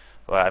breasts.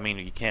 Well, I mean,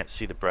 you can't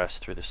see the breasts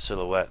through the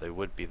silhouette. They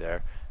would be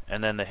there.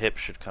 And then the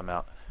hips should come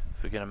out.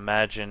 If we can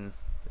imagine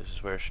This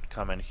is where it should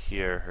come in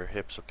here. Her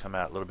hips will come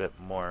out a little bit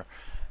more.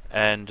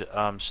 And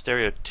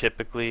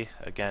stereotypically,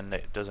 again,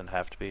 it doesn't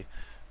have to be.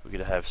 We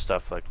could have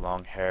stuff like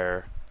long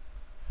hair.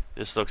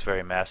 This looks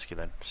very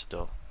masculine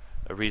still.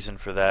 A reason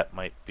for that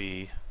might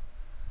be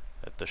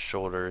that the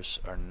shoulders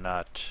are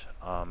not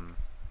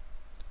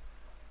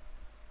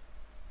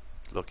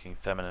looking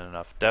feminine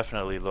enough.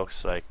 Definitely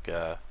looks like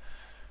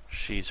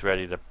she's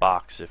ready to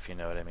box, if you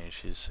know what I mean.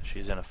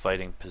 She's in a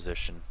fighting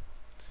position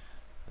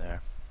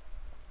there.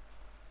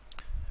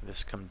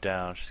 This come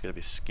down, she's gonna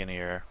be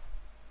skinnier.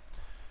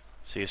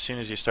 See, as soon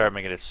as you start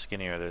making it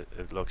skinnier,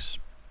 it looks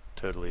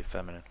totally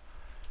feminine.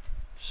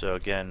 So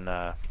again,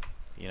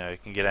 you know, you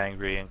can get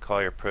angry and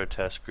call your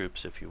protest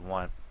groups if you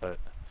want, but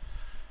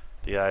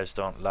the eyes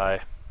don't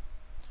lie.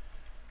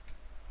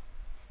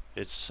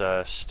 It's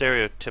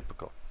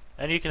stereotypical.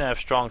 And you can have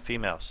strong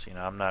females. You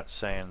know, I'm not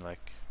saying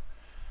like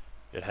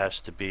it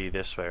has to be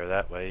this way or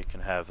that way. You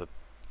can have a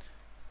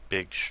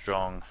big,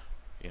 strong,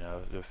 you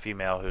know, a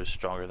female who's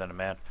stronger than a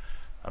man.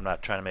 I'm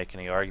not trying to make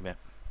any argument.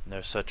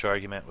 No such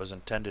argument was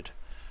intended.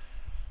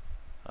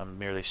 I'm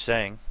merely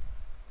saying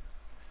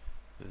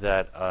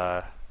that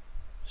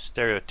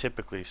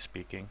stereotypically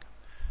speaking,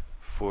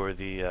 for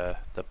the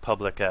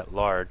public at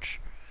large,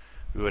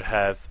 we would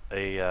have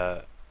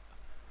a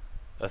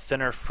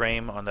thinner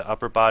frame on the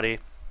upper body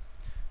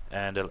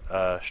and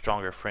a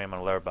stronger frame on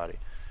the lower body.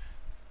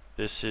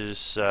 This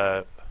is,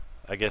 I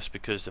guess,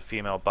 because the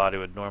female body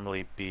would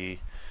normally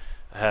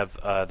have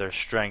their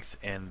strength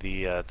in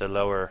the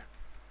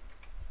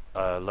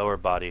lower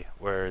body,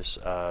 whereas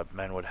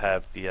men would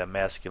have the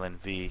masculine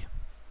V,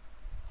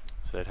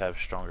 so they'd have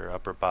stronger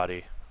upper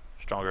body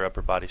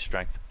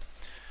strength.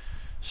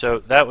 So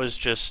that was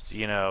just,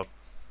 you know,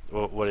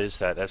 what is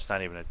that? That's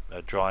not even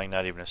a drawing,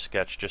 not even a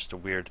sketch, just a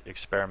weird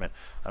experiment.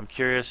 I'm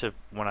curious if,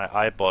 when I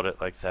eyeballed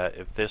it like that,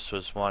 if this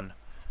was 1,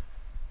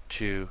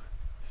 2,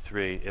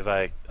 3, if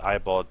I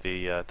eyeballed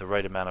the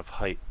right amount of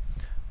height.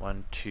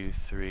 1, 2,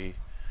 3,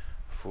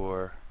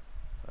 4,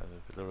 a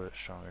little bit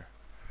stronger.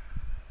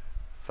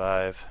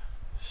 5,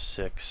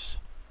 6,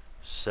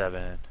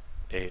 7,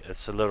 8.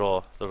 It's a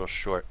little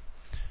short.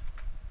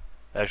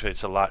 Actually,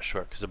 it's a lot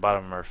short because the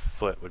bottom of her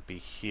foot would be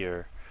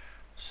here.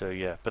 So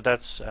yeah, but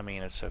that's, I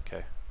mean, it's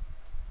okay.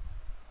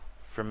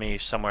 For me,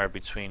 somewhere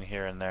between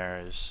here and there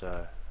is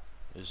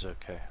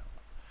okay.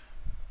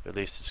 At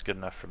least it's good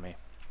enough for me.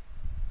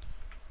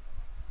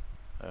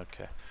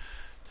 Okay,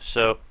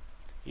 so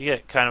you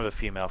get kind of a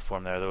female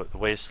form there. The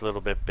waist a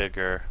little bit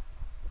bigger,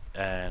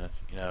 and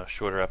you know,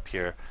 shorter up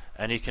here.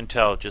 And you can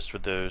tell just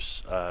with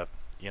those,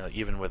 you know,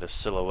 even with a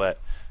silhouette,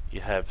 you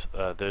have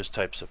those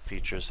types of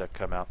features that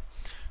come out.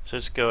 So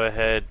let's go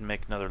ahead and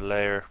make another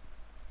layer.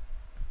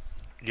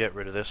 Get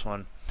rid of this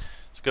one.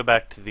 Let's go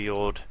back to the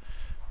old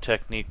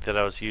technique that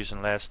I was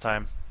using last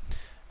time,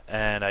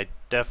 and I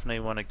definitely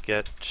want to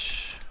get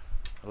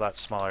a lot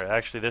smaller.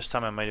 Actually, this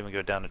time I might even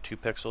go down to 2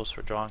 pixels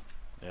for drawing.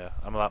 Yeah,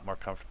 I'm a lot more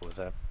comfortable with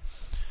that.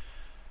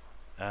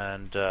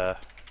 And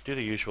do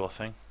the usual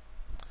thing.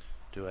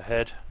 Do a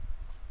head.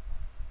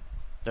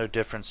 No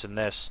difference in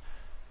this.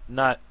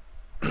 Not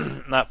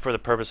not for the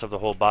purpose of the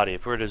whole body.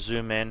 If we were to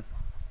zoom in,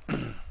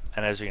 and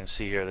as you can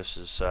see here, this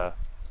is I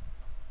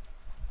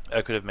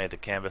could have made the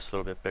canvas a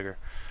little bit bigger,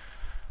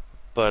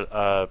 but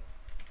I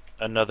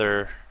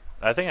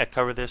think I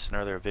covered this in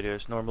earlier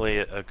videos. Normally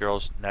a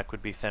girl's neck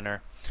would be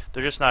thinner.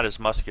 They're just not as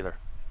muscular,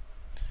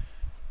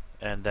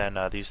 and then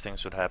these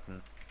things would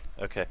happen.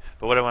 Okay,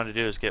 but what I want to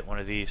do is get one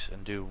of these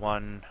and do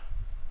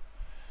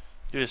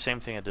the same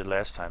thing I did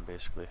last time,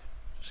 basically.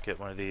 Just get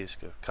one of these,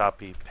 go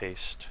copy,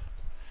 paste.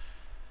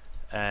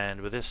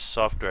 And with this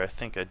software, I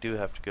think I do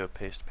have to go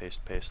paste,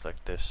 paste, paste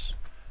like this.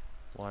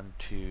 1,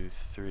 2,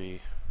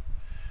 3.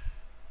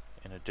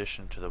 In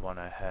addition to the one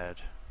I had.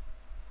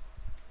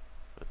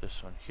 Put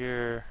this one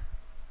here,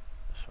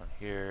 this one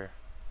here,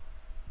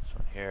 this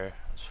one here.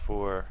 That's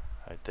 4.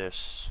 Hide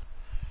this.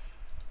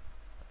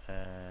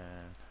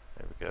 And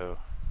there we go.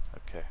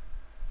 Okay.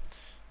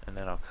 And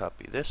then I'll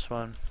copy this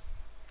one.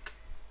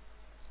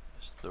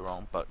 It's the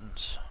wrong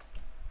buttons.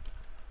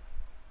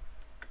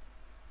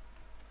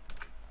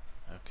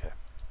 Okay.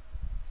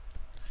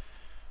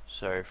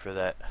 Sorry for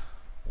that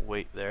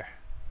wait there.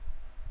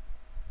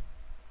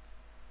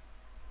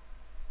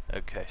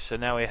 Okay, so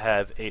now we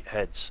have 8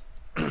 heads.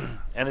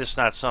 And it's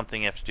not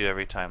something you have to do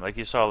every time. Like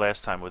you saw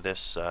last time with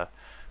this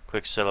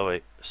quick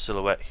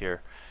silhouette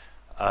here.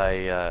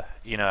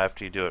 You know,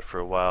 after you do it for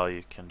a while,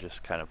 you can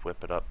just kind of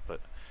whip it up.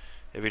 But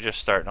if you're just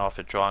starting off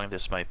at drawing,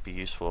 this might be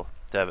useful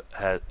to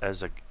have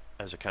as a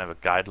kind of a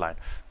guideline.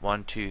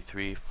 1, 2,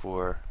 3,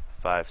 4,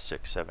 5,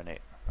 6, 7, 8.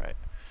 Right.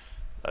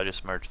 I'll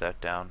just merge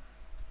that down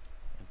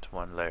into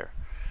one layer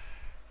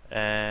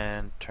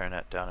and turn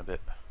that down a bit.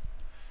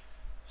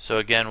 So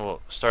again,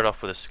 we'll start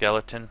off with a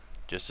skeleton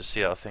just to see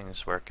how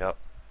things work out.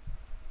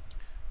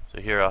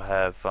 So here I'll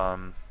have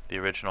the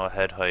original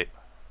head height.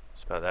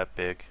 It's about that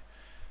big,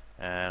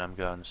 and I'm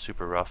going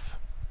super rough.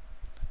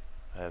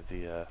 I have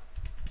the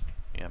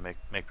you know,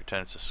 make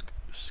pretend it's a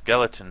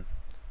skeleton.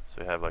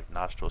 So we have like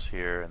nostrils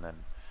here, and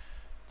then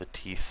the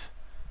teeth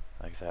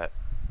like that.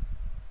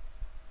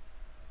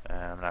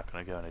 and I'm not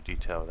going to go into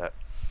detail with that.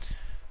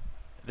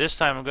 This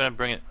time I'm going to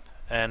bring it,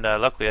 and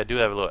luckily I do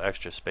have a little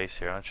extra space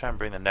here. I'm going to try and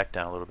bring the neck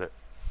down a little bit,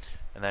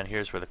 and then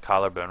here's where the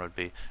collarbone would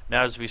be.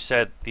 Now, as we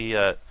said,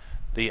 the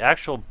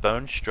actual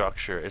bone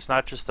structure, it's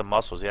not just the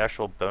muscles, the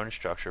actual bone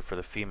structure for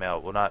the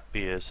female will not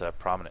be as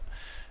prominent,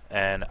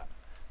 and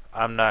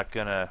I'm not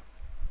going to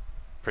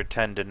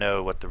pretend to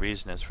know what the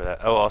reason is for that.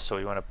 Oh, also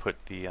we want to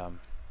put the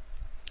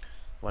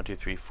 1, 2,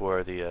 3,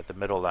 4, the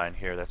middle line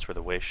here. That's where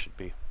the waist should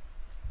be.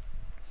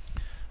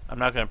 I'm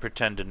not going to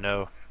pretend to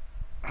know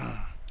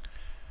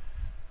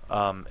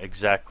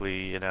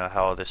exactly,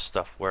 how all this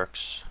stuff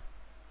works.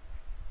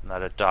 I'm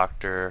not a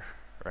doctor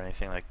or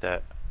anything like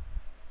that.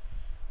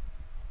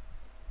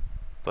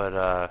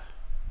 But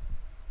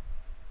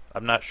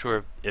I'm not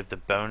sure if the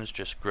bones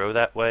just grow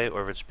that way,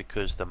 or if it's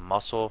because the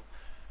muscle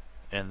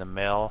in the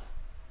male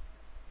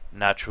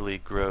naturally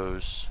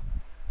grows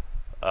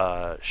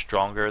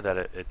stronger, that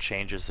it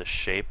changes the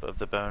shape of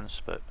the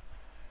bones. But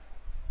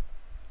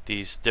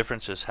these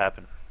differences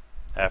happen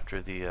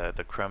after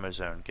the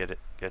chromosome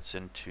gets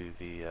into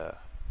the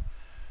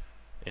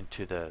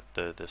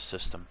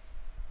system.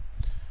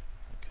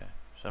 Okay,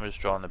 so I'm just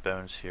drawing the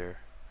bones here.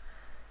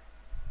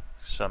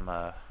 Some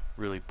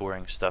really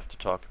boring stuff to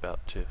talk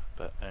about too,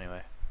 but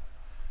anyway,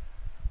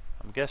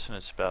 I'm guessing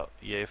it's about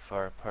yay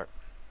far apart.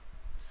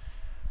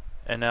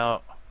 And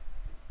now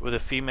with the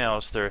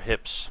females, their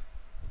hips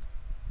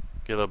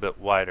get a little bit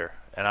wider,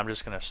 and I'm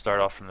just going to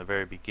start off from the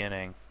very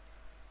beginning,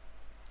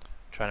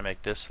 trying to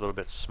make this a little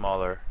bit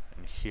smaller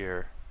in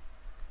here,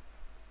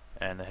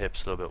 and the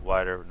hips a little bit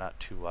wider, not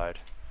too wide,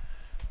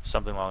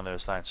 something along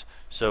those lines.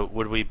 So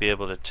would we be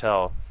able to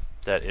tell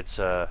that it's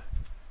a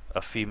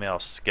female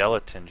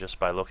skeleton just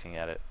by looking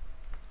at it?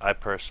 I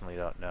personally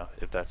don't know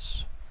if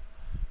that's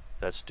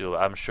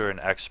doable. I'm sure an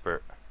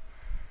expert,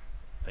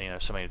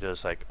 somebody who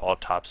does like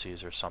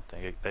autopsies or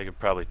something, they could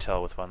probably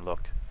tell with one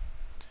look.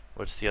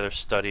 What's the other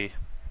study?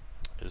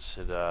 Is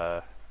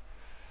it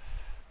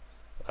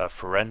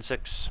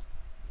forensics,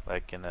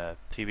 like in the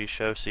TV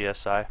show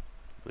CSI? I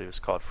believe it's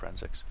called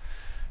forensics.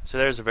 So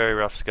there's a very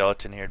rough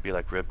skeleton here. It'd be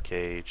like rib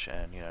cage,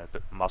 and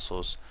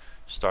muscles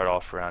start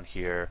off around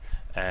here,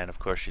 and of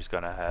course she's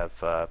going to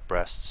have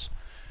breasts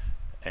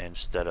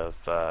instead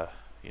of the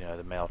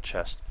male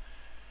chest.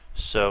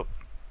 So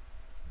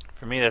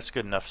for me, that's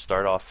good enough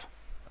start off.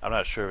 I'm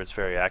not sure if it's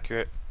very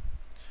accurate,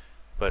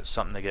 but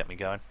something to get me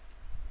going.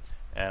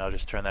 And I'll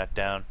just turn that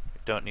down.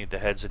 Don't need the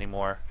heads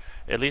anymore.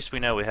 At least we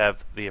know we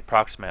have the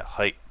approximate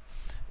height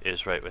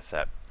is right with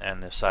that,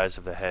 and the size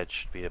of the head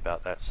should be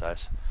about that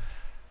size.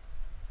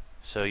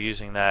 So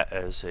using that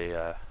as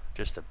a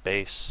just a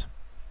base,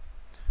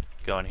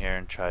 go in here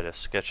and try to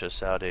sketch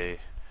us out a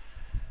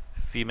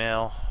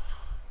female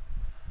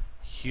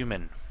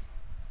human.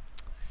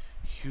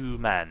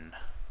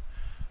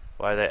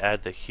 Why they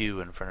add the "hu"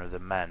 in front of the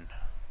 "man"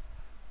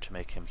 to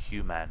make him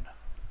human?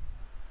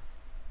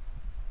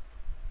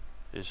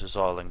 This is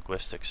all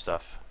linguistic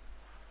stuff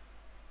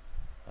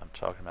I'm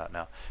talking about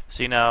now.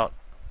 See, now,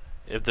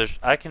 if there's,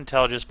 I can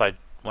tell just by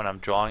when I'm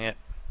drawing it,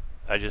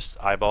 I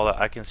just eyeball it,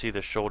 I can see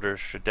the shoulders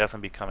should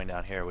definitely be coming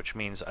down here, which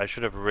means I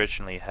should have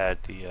originally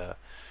had the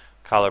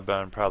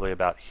collarbone probably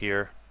about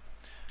here,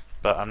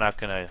 but I'm not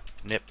going to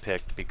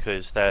nitpick,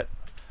 because that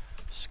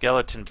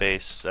skeleton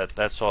base,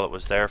 that's all it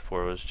was there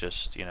for, was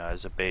just,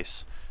 as a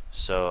base.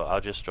 So I'll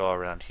just draw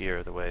around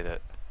here the way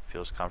that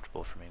feels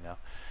comfortable for me now.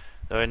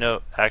 Though I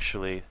know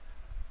actually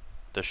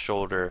the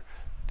shoulder,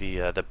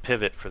 the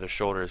pivot for the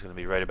shoulder is going to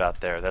be right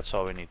about there. That's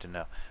all we need to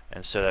know.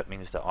 And so that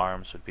means the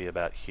arms would be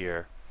about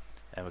here,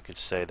 and we could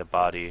say the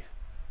body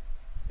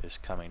is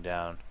coming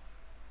down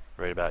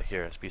right about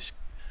here. It's be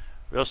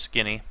real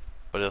skinny,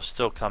 but it'll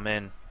still come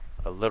in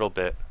a little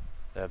bit.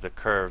 They have the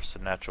curves, the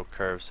natural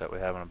curves that we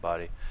have on a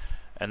body.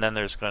 And then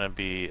there's going to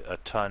be a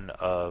ton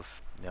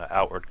of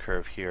outward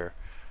curve here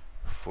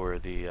for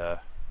the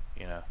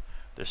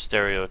the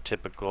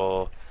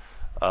stereotypical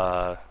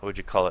what would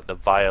you call it, the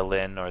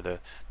violin, or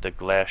the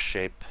glass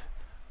shape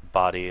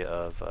body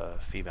of a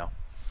female.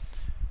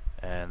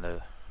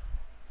 And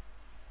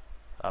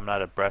I'm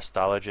not a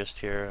breastologist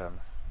here,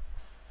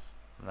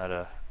 I'm not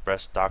a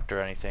breast doctor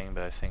or anything,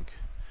 but I think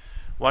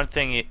one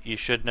thing you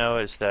should know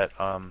is that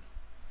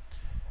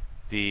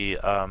the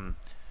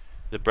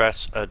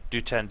breasts do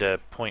tend to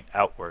point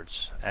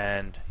outwards,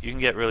 and you can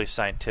get really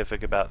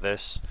scientific about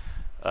this.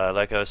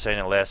 Like I was saying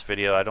in the last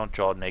video, I don't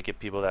draw naked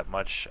people that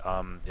much.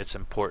 It's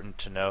important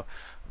to know,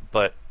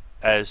 but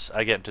as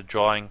I get into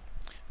drawing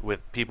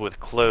with people with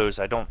clothes,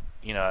 I don't,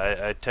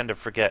 I tend to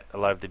forget a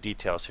lot of the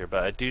details here,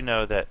 but I do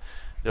know that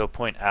they'll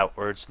point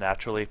outwards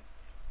naturally.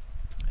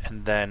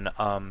 And then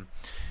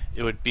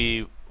it would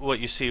be what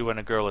you see when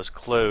a girl is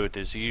clothed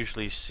is you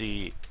usually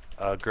see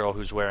a girl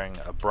who's wearing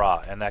a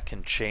bra, and that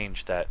can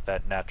change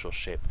that natural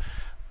shape.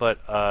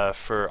 But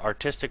for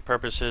artistic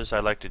purposes, I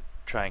like to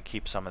try and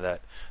keep some of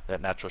that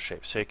natural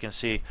shape. So you can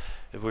see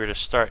if we were to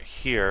start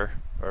here,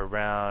 or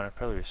around,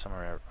 probably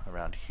somewhere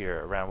around here,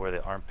 around where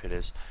the armpit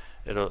is,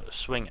 it'll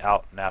swing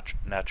out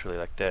naturally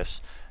like this,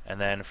 and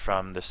then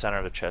from the center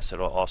of the chest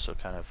it'll also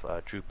kind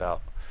of droop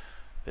out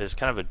It's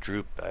kind of a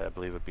droop, I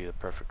believe would be the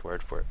perfect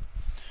word for it.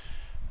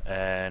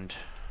 And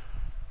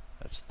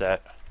that's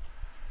that.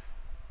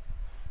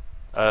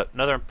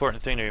 Another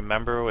important thing to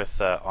remember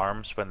with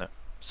arms when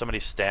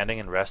somebody's standing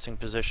in resting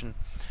position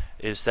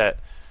is that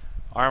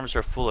arms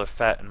are full of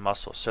fat and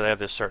muscle, so they have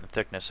this certain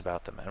thickness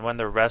about them. And when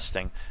they're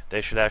resting,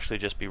 they should actually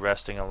just be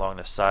resting along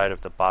the side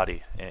of the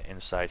body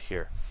inside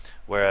here.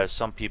 Whereas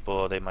some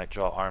people, they might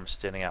draw arms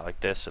standing out like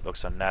this. It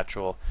looks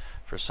unnatural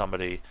for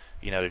somebody,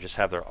 to just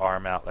have their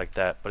arm out like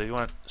that. But if you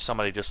want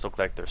somebody to just look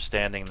like they're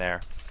standing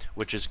there,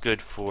 which is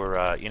good for,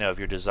 if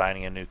you're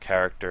designing a new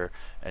character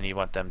and you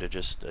want them to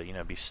just,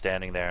 be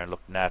standing there and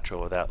look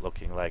natural without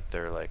looking like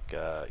they're like,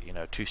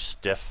 too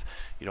stiff.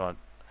 You don't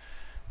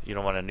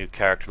want a new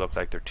character to look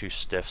like they're too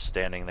stiff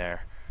standing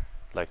there,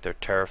 like they're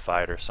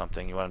terrified or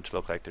something. You want them to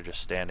look like they're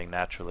just standing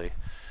naturally.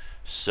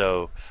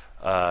 So,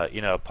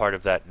 part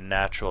of that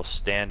natural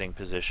standing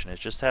position is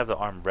just to have the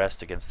arm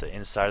rest against the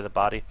inside of the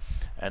body,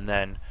 and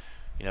then,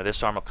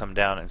 this arm will come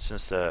down, and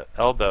since the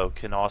elbow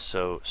can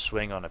also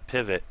swing on a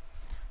pivot,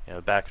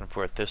 back and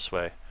forth this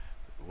way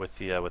with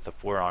the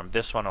forearm,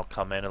 this one will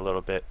come in a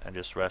little bit and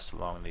just rest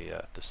along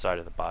the side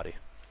of the body.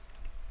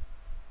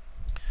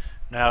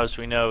 Now, as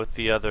we know with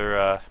the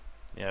other,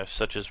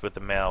 such as with the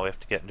male, we have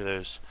to get into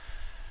those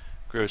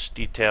gross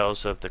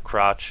details of the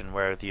crotch and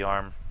where the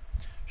arm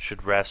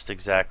should rest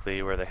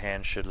exactly, where the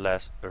hand should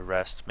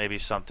rest. Maybe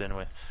something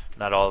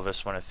not all of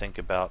us want to think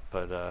about,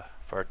 but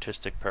for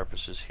artistic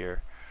purposes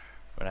here,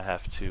 we're going to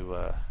have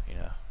to,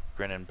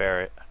 grin and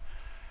bear it.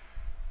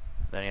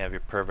 Then you have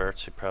your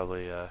perverts who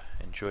probably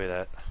enjoy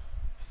that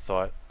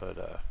thought,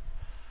 but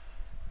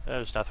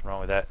there's nothing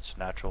wrong with that. It's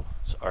natural.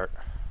 It's art.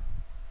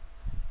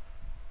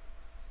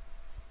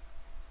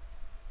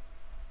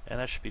 And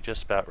that should be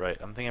just about right.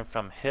 I'm thinking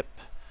from hip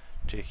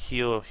to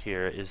heel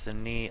here is the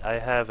knee. I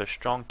have a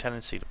strong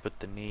tendency to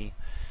put the knee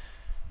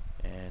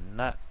in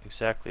not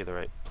exactly the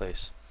right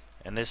place.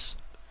 And this,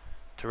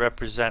 to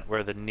represent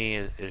where the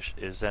knee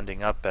is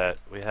ending up at,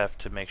 we have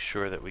to make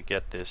sure that we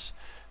get this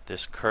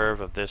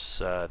curve of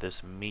this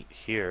meat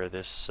here,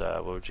 this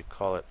what would you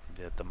call it,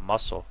 the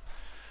muscle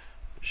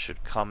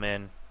should come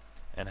in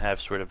and have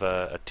sort of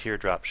a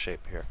teardrop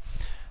shape here.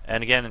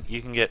 And again,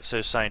 you can get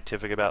so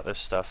scientific about this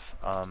stuff.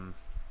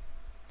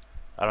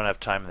 I don't have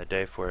time in the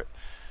day for it.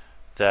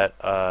 That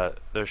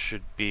there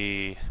should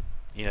be,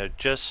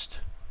 just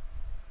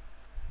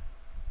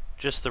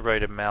the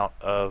right amount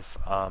of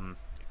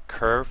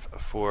curve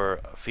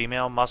for a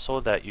female muscle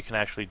that you can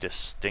actually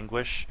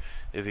distinguish.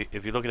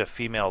 If you look at a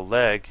female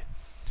leg,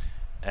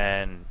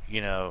 and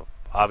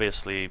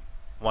obviously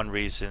one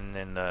reason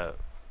in the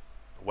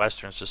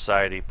Western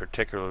society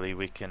particularly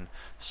we can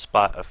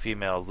spot a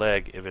female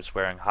leg if it's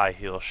wearing high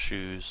heel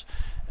shoes,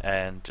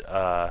 and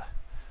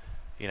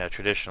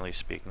traditionally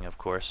speaking, of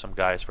course, some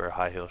guys wear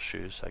high heel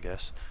shoes, I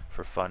guess,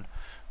 for fun.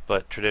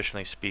 But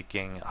traditionally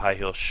speaking, high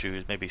heel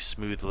shoes, maybe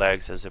smooth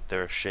legs as if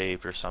they're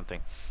shaved or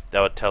something,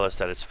 that would tell us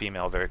that it's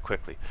female very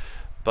quickly.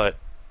 But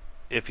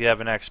if you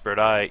have an expert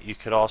eye, you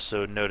could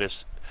also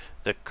notice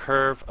the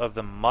curve of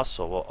the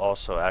muscle will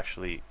also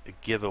actually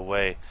give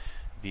away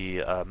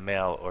the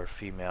male or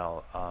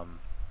female,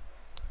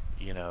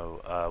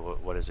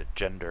 what is it,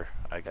 gender,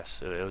 I guess.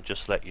 It'll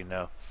just let you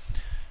know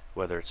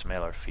whether it's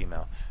male or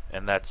female.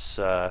 And that's,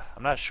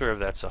 I'm not sure if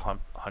that's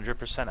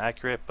 100%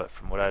 accurate, but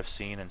from what I've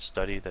seen and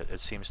studied, that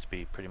it seems to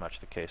be pretty much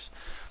the case.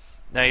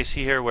 Now you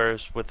see here,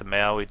 whereas with the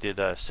male we did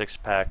a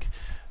six-pack,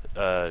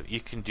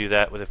 you can do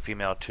that with a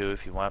female too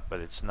if you want,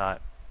 but it's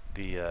not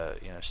the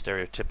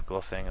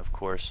stereotypical thing, of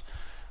course.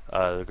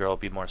 The girl will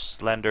be more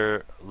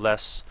slender,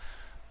 less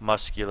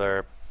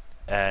muscular,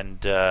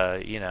 and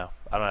I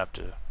don't have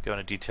to go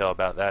into detail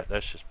about that.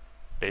 That's just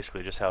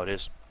basically just how it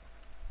is.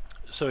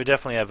 So we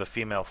definitely have a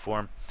female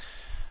form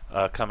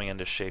coming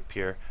into shape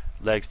here.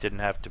 Legs didn't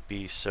have to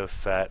be so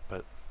fat,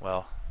 but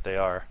well, they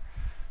are.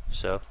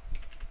 So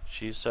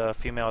she's a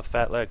female with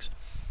fat legs,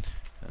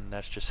 and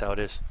that's just how it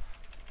is.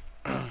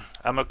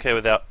 I'm okay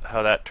with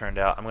how that turned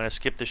out. I'm going to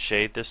skip the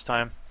shade this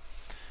time,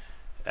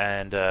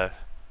 and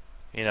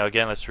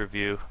again, let's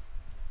review.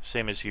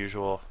 Same as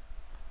usual.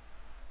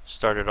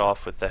 Started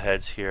off with the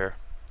heads here.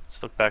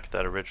 Let's look back at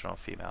that original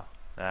female.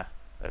 Nah,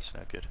 that's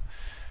no good.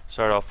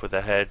 Start off with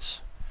the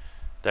heads.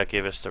 That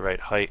gave us the right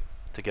height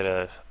to get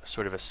a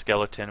sort of a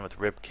skeleton with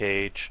rib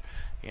cage,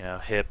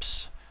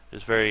 hips.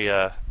 It's very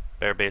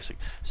bare basic.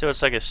 So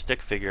it's like a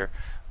stick figure,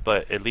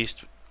 but at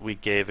least we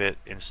gave it,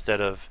 instead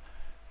of,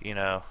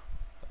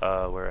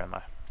 where am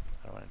I?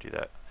 I don't want to do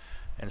that.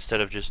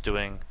 Instead of just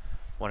doing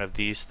one of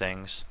these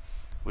things,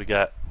 we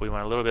went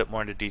a little bit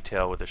more into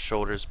detail with the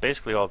shoulders,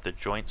 basically all of the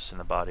joints in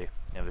the body.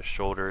 The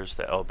shoulders,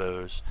 the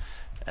elbows,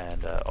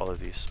 and all of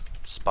these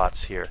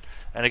spots here.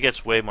 And it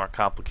gets way more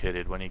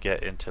complicated when you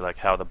get into like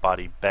how the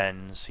body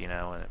bends,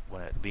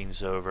 when it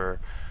leans over,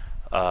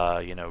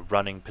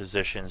 running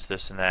positions,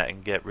 this and that,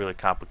 and get really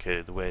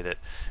complicated the way that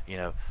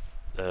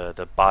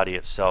the body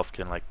itself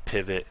can like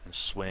pivot and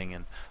swing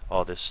and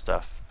all this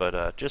stuff.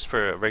 But just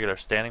for a regular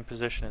standing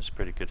position, it's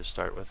pretty good to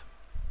start with.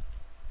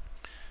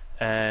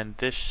 And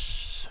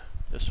this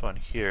this one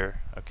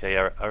here. Okay,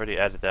 I already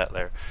added that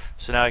layer.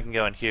 So now I can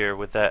go in here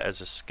with that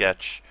as a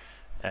sketch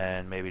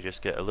and maybe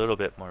just get a little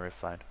bit more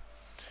refined.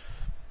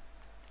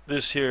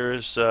 This here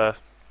is this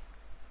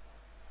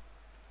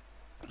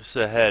is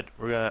the head.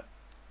 We're gonna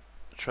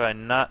try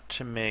not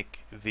to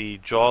make the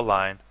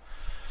jawline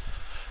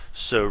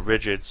so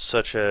rigid,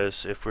 such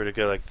as if we were to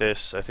go like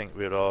this, I think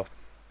we would all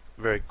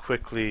very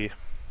quickly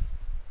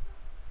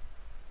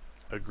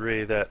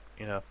agree that,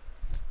 you know,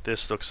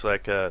 this looks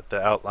like the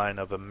outline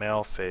of a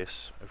male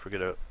face. If we're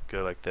gonna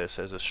go like this,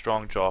 as a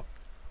strong jaw.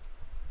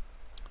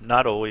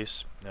 Not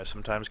always. You know,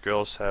 sometimes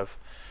girls have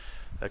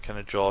that kind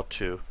of jaw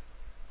too.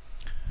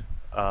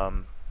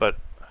 But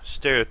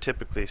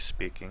stereotypically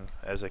speaking,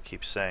 as I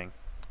keep saying,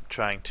 I'm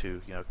trying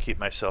to, you know, keep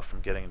myself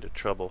from getting into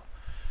trouble.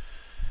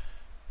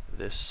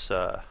 This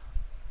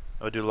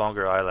I'll do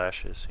longer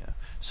eyelashes. You know.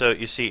 So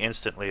you see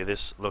instantly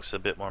this looks a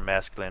bit more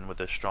masculine with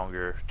a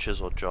stronger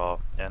chiseled jaw,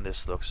 and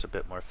this looks a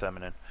bit more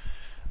feminine.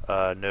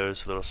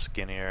 Nose a little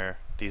skinnier.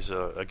 These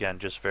are again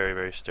just very,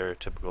 very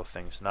stereotypical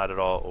things. Not at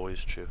all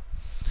always true.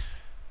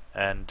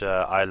 And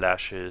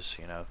eyelashes,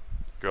 you know,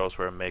 girls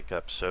wear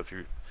makeup. So if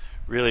you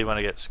really want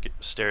to get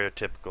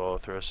stereotypical,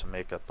 throw some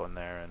makeup on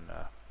there, and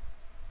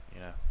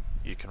you know,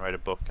 you can write a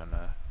book on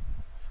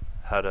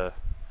how to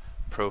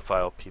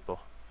profile people.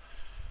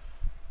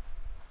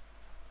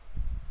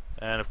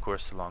 And of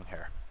course the long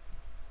hair,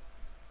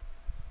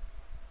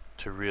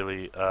 to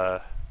really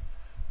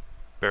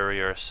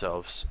bury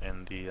ourselves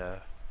in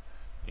the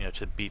you know,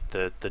 to beat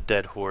the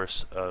dead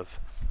horse of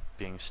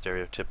being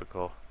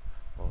stereotypical.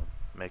 We'll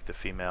make the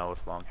female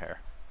with long hair.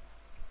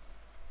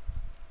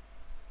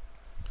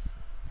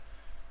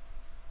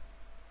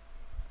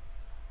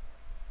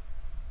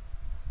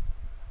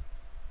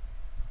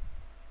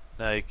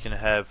 Now you can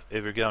have,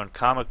 if you're going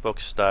comic book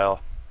style,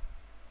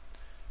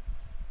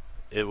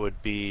 it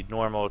would be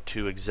normal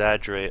to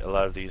exaggerate a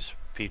lot of these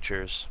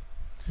features,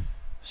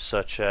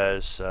 such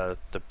as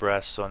the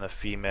breasts on the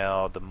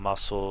female, the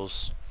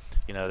muscles,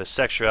 you know, the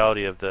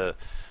sexuality of the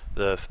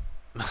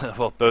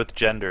well, both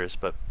genders,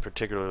 but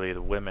particularly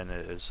the women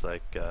is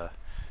like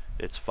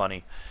it's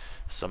funny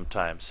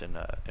sometimes in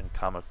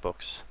comic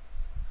books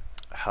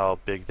how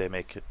big they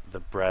make the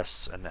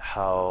breasts, and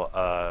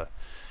how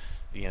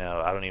you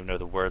know, I don't even know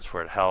the words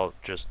for it, how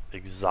just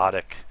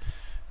exotic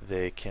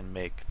they can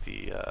make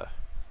the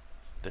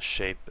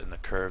shape and the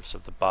curves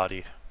of the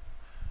body.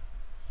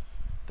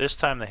 This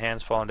time the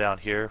hand's falling down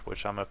here,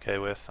 which I'm okay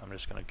with. I'm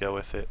just going to go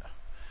with it.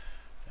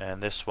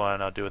 And this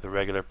one I'll do with a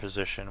regular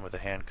position with the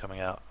hand coming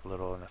out a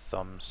little and the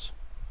thumbs.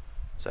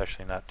 It's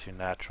actually not too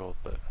natural,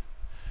 but it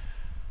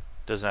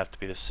doesn't have to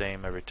be the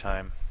same every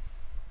time.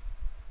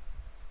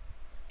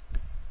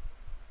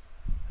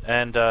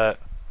 And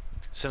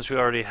since we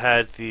already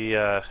had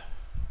the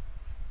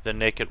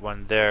naked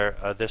one there,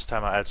 this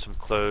time I'll add some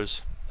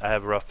clothes. I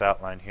have a rough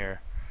outline here.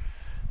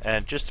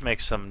 And just to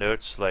make some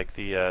notes, like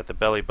the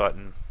belly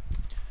button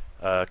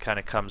kind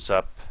of comes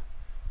up,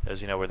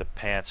 as you know, where the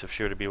pants, if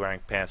she were to be wearing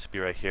pants, it'd be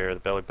right here. The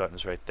belly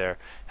button's right there.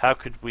 How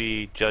could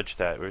we judge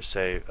that? We would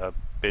say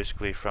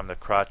basically from the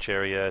crotch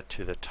area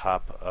to the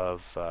top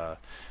of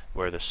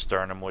where the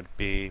sternum would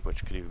be,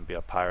 which could even be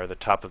up higher, the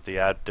top of the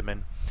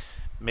abdomen,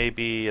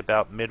 maybe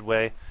about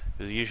midway.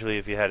 Usually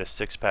if you had a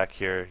six-pack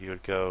here, you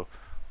would go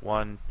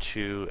 1,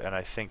 2, and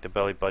I think the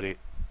belly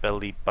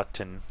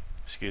button,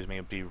 excuse me,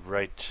 would be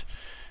right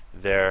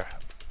there.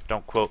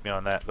 Don't quote me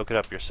on that. Look it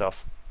up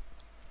yourself.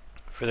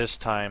 For this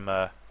time,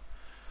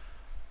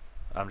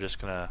 I'm just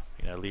gonna,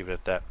 you know, leave it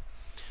at that.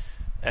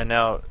 And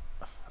now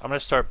I'm gonna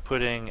start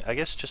putting, I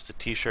guess, just a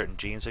t-shirt and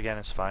jeans again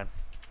is fine.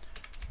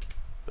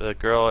 For the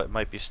girl, it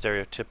might be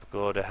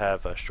stereotypical to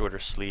have shorter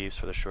sleeves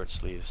for the short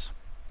sleeves,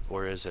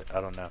 or is it?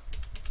 I don't know.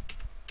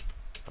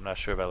 I'm not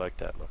sure if I like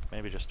that look.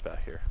 Maybe just about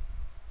here.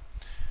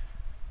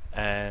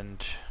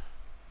 And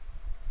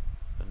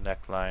the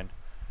neckline.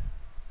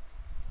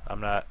 I'm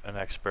not an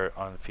expert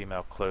on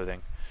female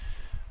clothing.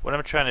 What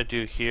I'm trying to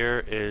do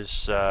here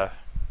is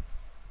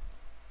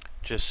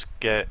just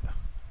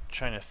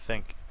trying to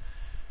think.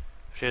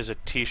 If she has a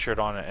t-shirt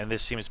on it, and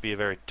this seems to be a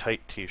very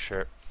tight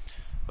t-shirt,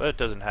 but it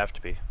doesn't have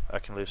to be. I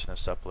can loosen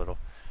this up a little.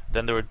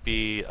 Then there would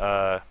be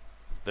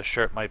the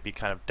shirt might be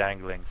kind of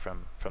dangling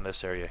from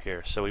this area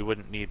here, so we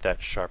wouldn't need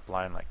that sharp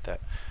line like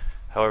that.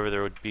 However,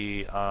 there would be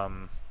you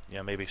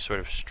know, maybe sort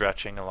of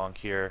stretching along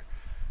here.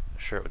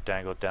 The shirt would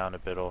dangle down a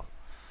bittle.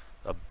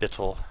 I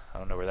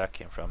don't know where that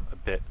came from. A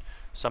bit,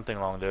 something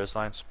along those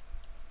lines.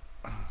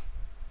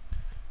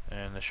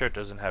 And the shirt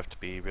doesn't have to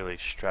be really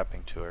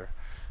strapping to her.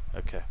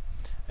 Okay.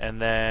 And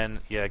then,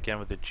 yeah, again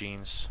with the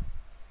jeans.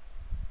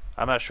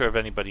 I'm not sure if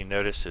anybody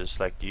notices,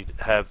 like, you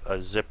have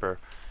a zipper.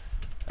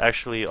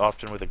 Actually,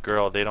 often with a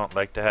girl, they don't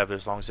like to have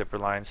those long zipper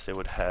lines. They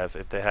would have,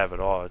 if they have it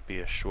all, it'd be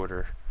a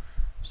shorter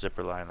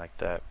zipper line like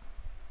that.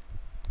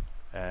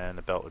 And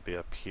the belt would be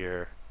up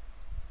here.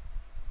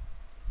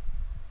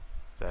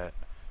 That.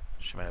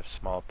 She might have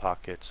small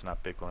pockets,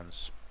 not big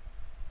ones.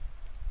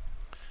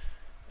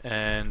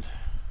 And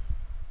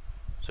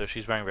so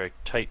she's wearing very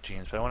tight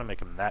jeans, but I want to make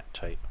them that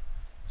tight.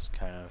 Just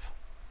kind of,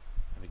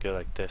 let me go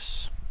like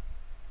this.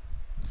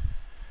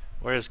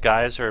 Whereas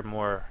guys are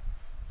more,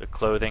 the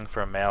clothing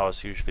for a male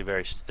is usually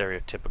very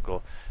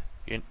stereotypical.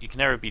 You can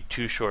never be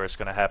too sure it's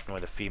going to happen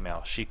with a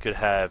female. She could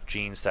have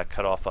jeans that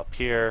cut off up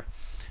here.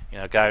 You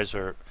know, guys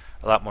are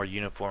a lot more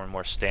uniform and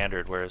more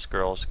standard, whereas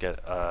girls get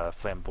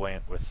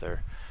flamboyant with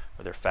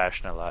their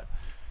fashion a lot.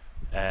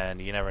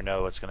 And you never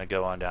know what's going to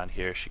go on down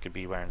here. She could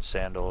be wearing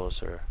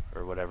sandals or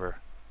whatever.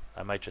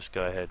 I might just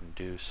go ahead and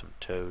do some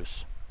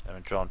toes. I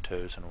haven't drawn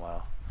toes in a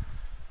while,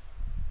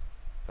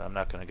 but I'm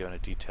not going to go into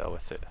detail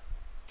with it.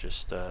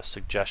 Just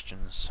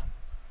suggestions.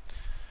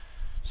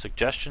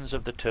 Suggestions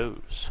of the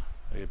toes.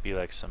 It could be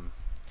like some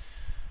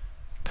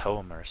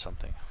poem or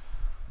something.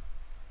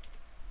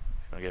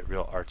 I'm going to get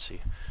real artsy.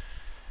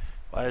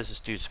 Why is this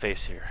dude's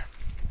face here?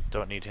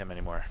 Don't need him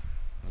anymore.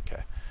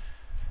 Okay.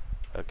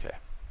 Okay.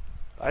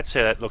 I'd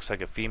say that looks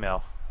like a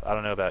female. I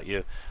don't know about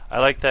you. I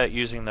like that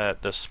using the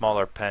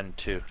smaller pen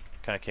too.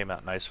 Kind of came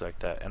out nice like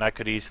that. And I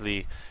could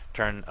easily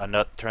turn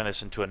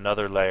this into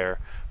another layer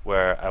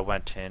where I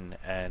went in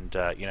and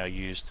you know,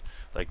 used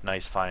like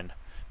nice fine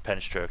pen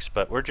strokes.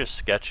 But we're just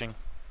sketching.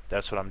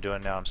 That's what I'm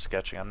doing now. I'm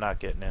sketching. I'm not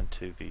getting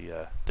into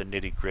the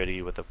nitty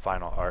gritty with the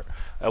final art.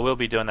 I will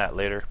be doing that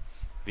later.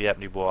 If you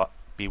happen to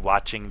be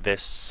watching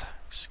this,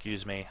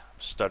 excuse me, I'm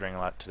stuttering a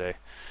lot today.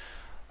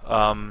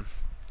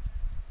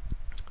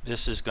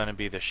 This is going to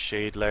be the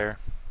shade layer.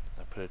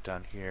 I'll put it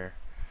down here.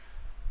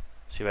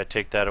 See if I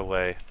take that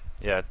away.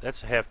 Yeah,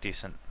 that's a half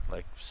decent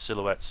like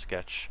silhouette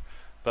sketch.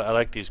 But I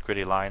like these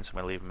gritty lines. I'm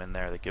going to leave them in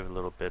there. They give a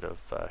little bit of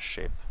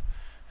shape.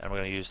 And we're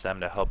going to use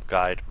them to help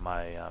guide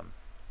my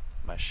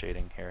my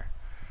shading here.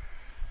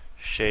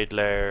 Shade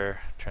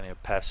layer, turn the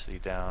opacity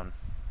down.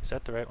 Is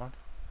that the right one?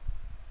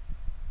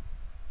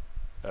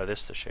 Oh, this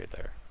is the shade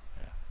layer.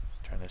 Yeah.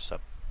 Turn this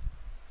up.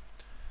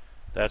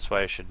 That's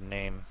why I should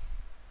name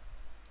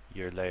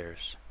your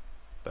layers.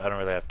 But I don't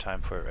really have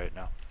time for it right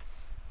now.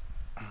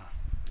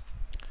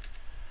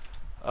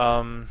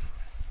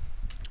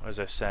 What was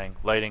I saying?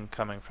 Lighting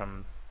coming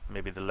from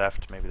maybe the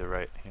left, maybe the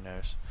right, who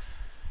knows.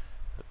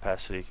 The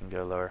opacity can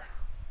go lower.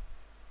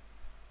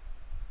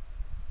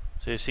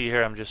 So you see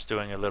here I'm just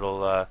doing a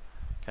little kind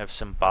of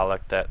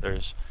symbolic that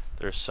there's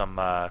some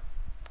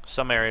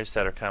areas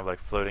that are kind of like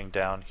floating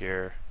down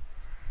here.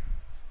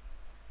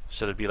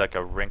 So there'd be like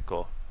a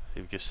wrinkle.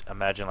 You just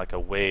imagine like a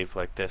wave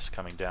like this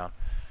coming down.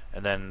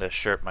 And then the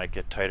shirt might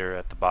get tighter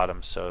at the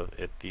bottom, so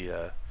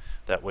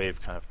that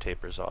wave kind of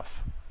tapers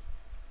off.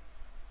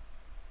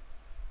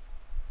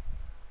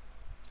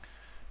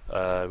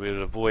 We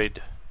would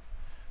avoid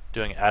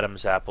doing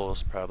Adam's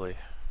apples probably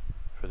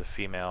for the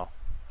female.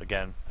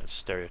 Again,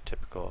 it's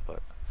stereotypical,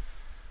 but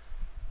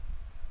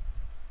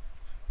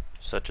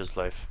such is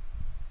life.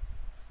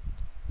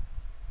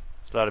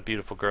 There's a lot of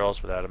beautiful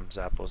girls with Adam's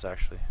apples,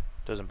 actually.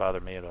 Doesn't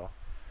bother me at all.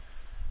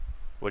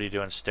 What are you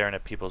doing staring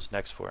at people's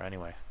necks for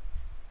anyway?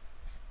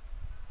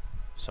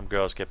 Some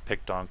girls get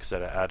picked on because they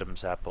had an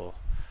Adam's apple.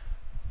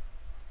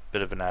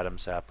 Bit of an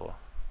Adam's apple.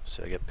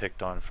 So they get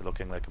picked on for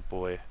looking like a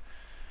boy.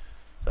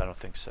 I don't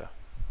think so.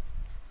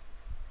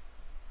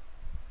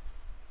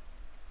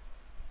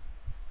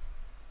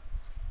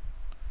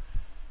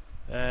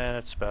 And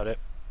that's about it.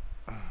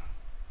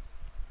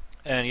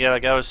 And yeah,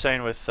 like I was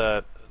saying with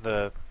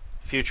the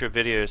future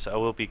videos, I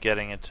will be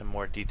getting into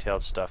more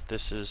detailed stuff.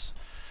 This is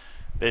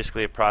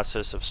basically a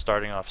process of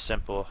starting off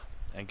simple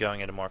and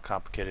going into more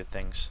complicated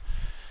things,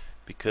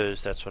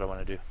 because that's what I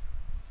want to do.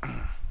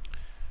 A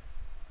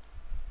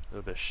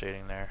little bit of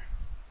shading there,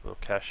 a little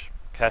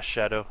cast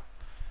shadow.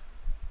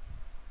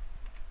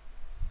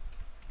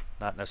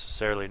 Not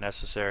necessarily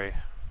necessary,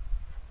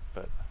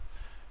 but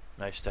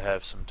nice to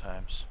have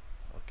sometimes.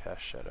 A little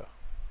cast shadow.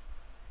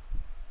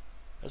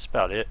 That's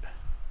about it.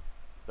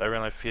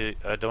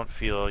 I don't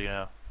feel, you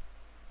know,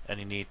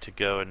 any need to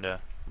go into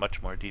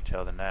much more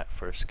detail than that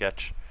for a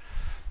sketch.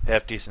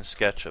 Half decent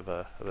sketch of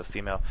a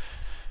female.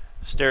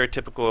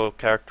 Stereotypical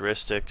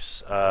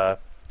characteristics.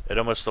 It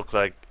almost looked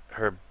like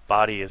her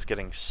body is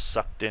getting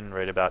sucked in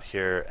right about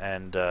here,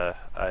 and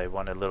I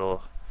went a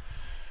little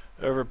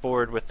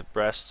overboard with the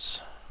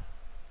breasts.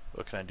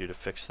 What can I do to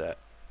fix that?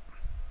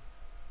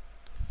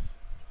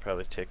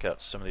 Probably take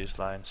out some of these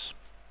lines.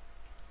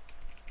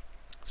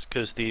 It's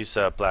because these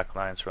black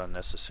lines are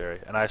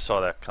unnecessary, and I saw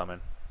that coming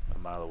a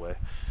mile away.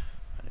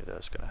 I knew that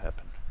was going to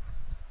happen.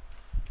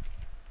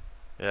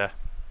 Yeah,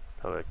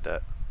 probably like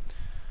that.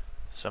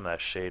 Some of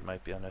that shade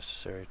might be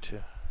unnecessary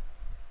too.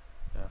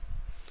 Yeah.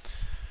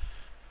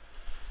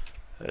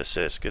 That's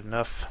it. It's good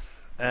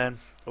enough. And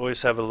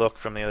always have a look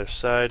from the other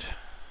side.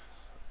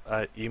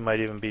 You might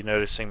even be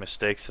noticing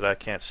mistakes that I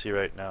can't see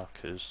right now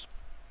because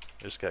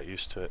I just got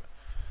used to it.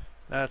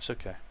 Nah, it's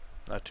okay.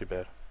 Not too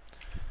bad.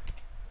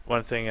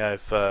 One thing a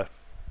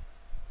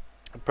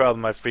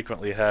problem I've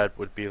frequently had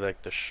would be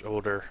like the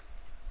shoulder.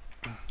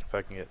 If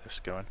I can get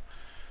this going.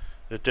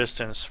 The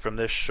distance from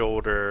this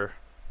shoulder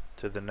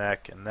to the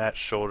neck and that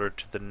shoulder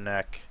to the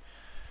neck,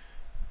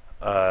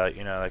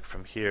 you know, like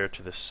from here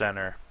to the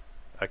center,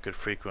 I could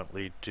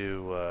frequently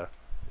do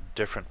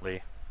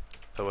differently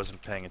if I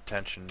wasn't paying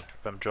attention,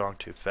 if I'm drawing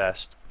too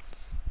fast.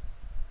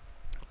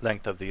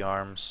 Length of the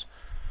arms,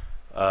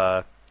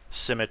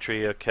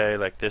 Symmetry, okay,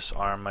 like this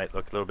arm might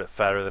look a little bit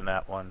fatter than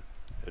that one.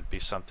 It'd be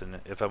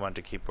something if I wanted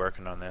to keep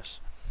working on this.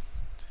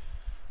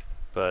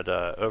 But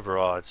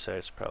overall, I'd say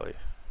it's probably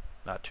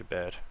not too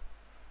bad.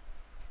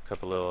 A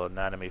couple little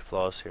anatomy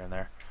flaws here and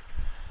there.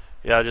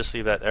 Yeah, I'll just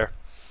leave that there.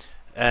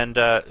 And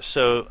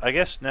so I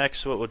guess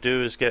next what we'll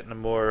do is get into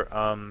more,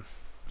 and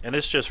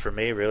this is just for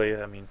me really,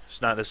 I mean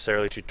it's not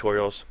necessarily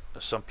tutorials,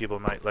 some people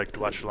might like to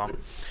watch along.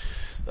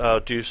 I'll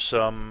do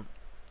some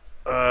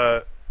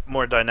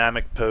more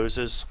dynamic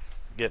poses,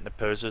 get into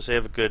poses. They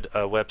have a good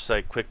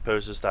website,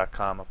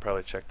 quickposes.com. I'll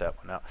probably check that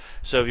one out.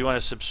 So if you want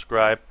to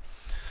subscribe,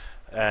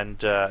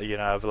 and you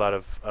know, I have a lot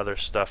of other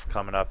stuff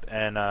coming up,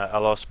 and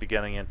I'll also be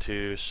getting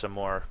into some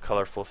more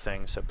colorful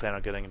things. I plan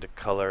on getting into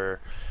color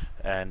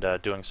and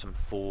doing some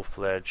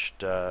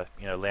full-fledged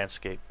you know,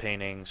 landscape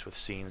paintings with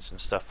scenes and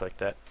stuff like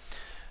that.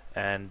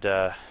 And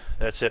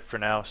that's it for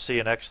now. See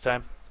you next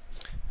time,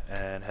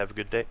 and have a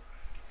good day.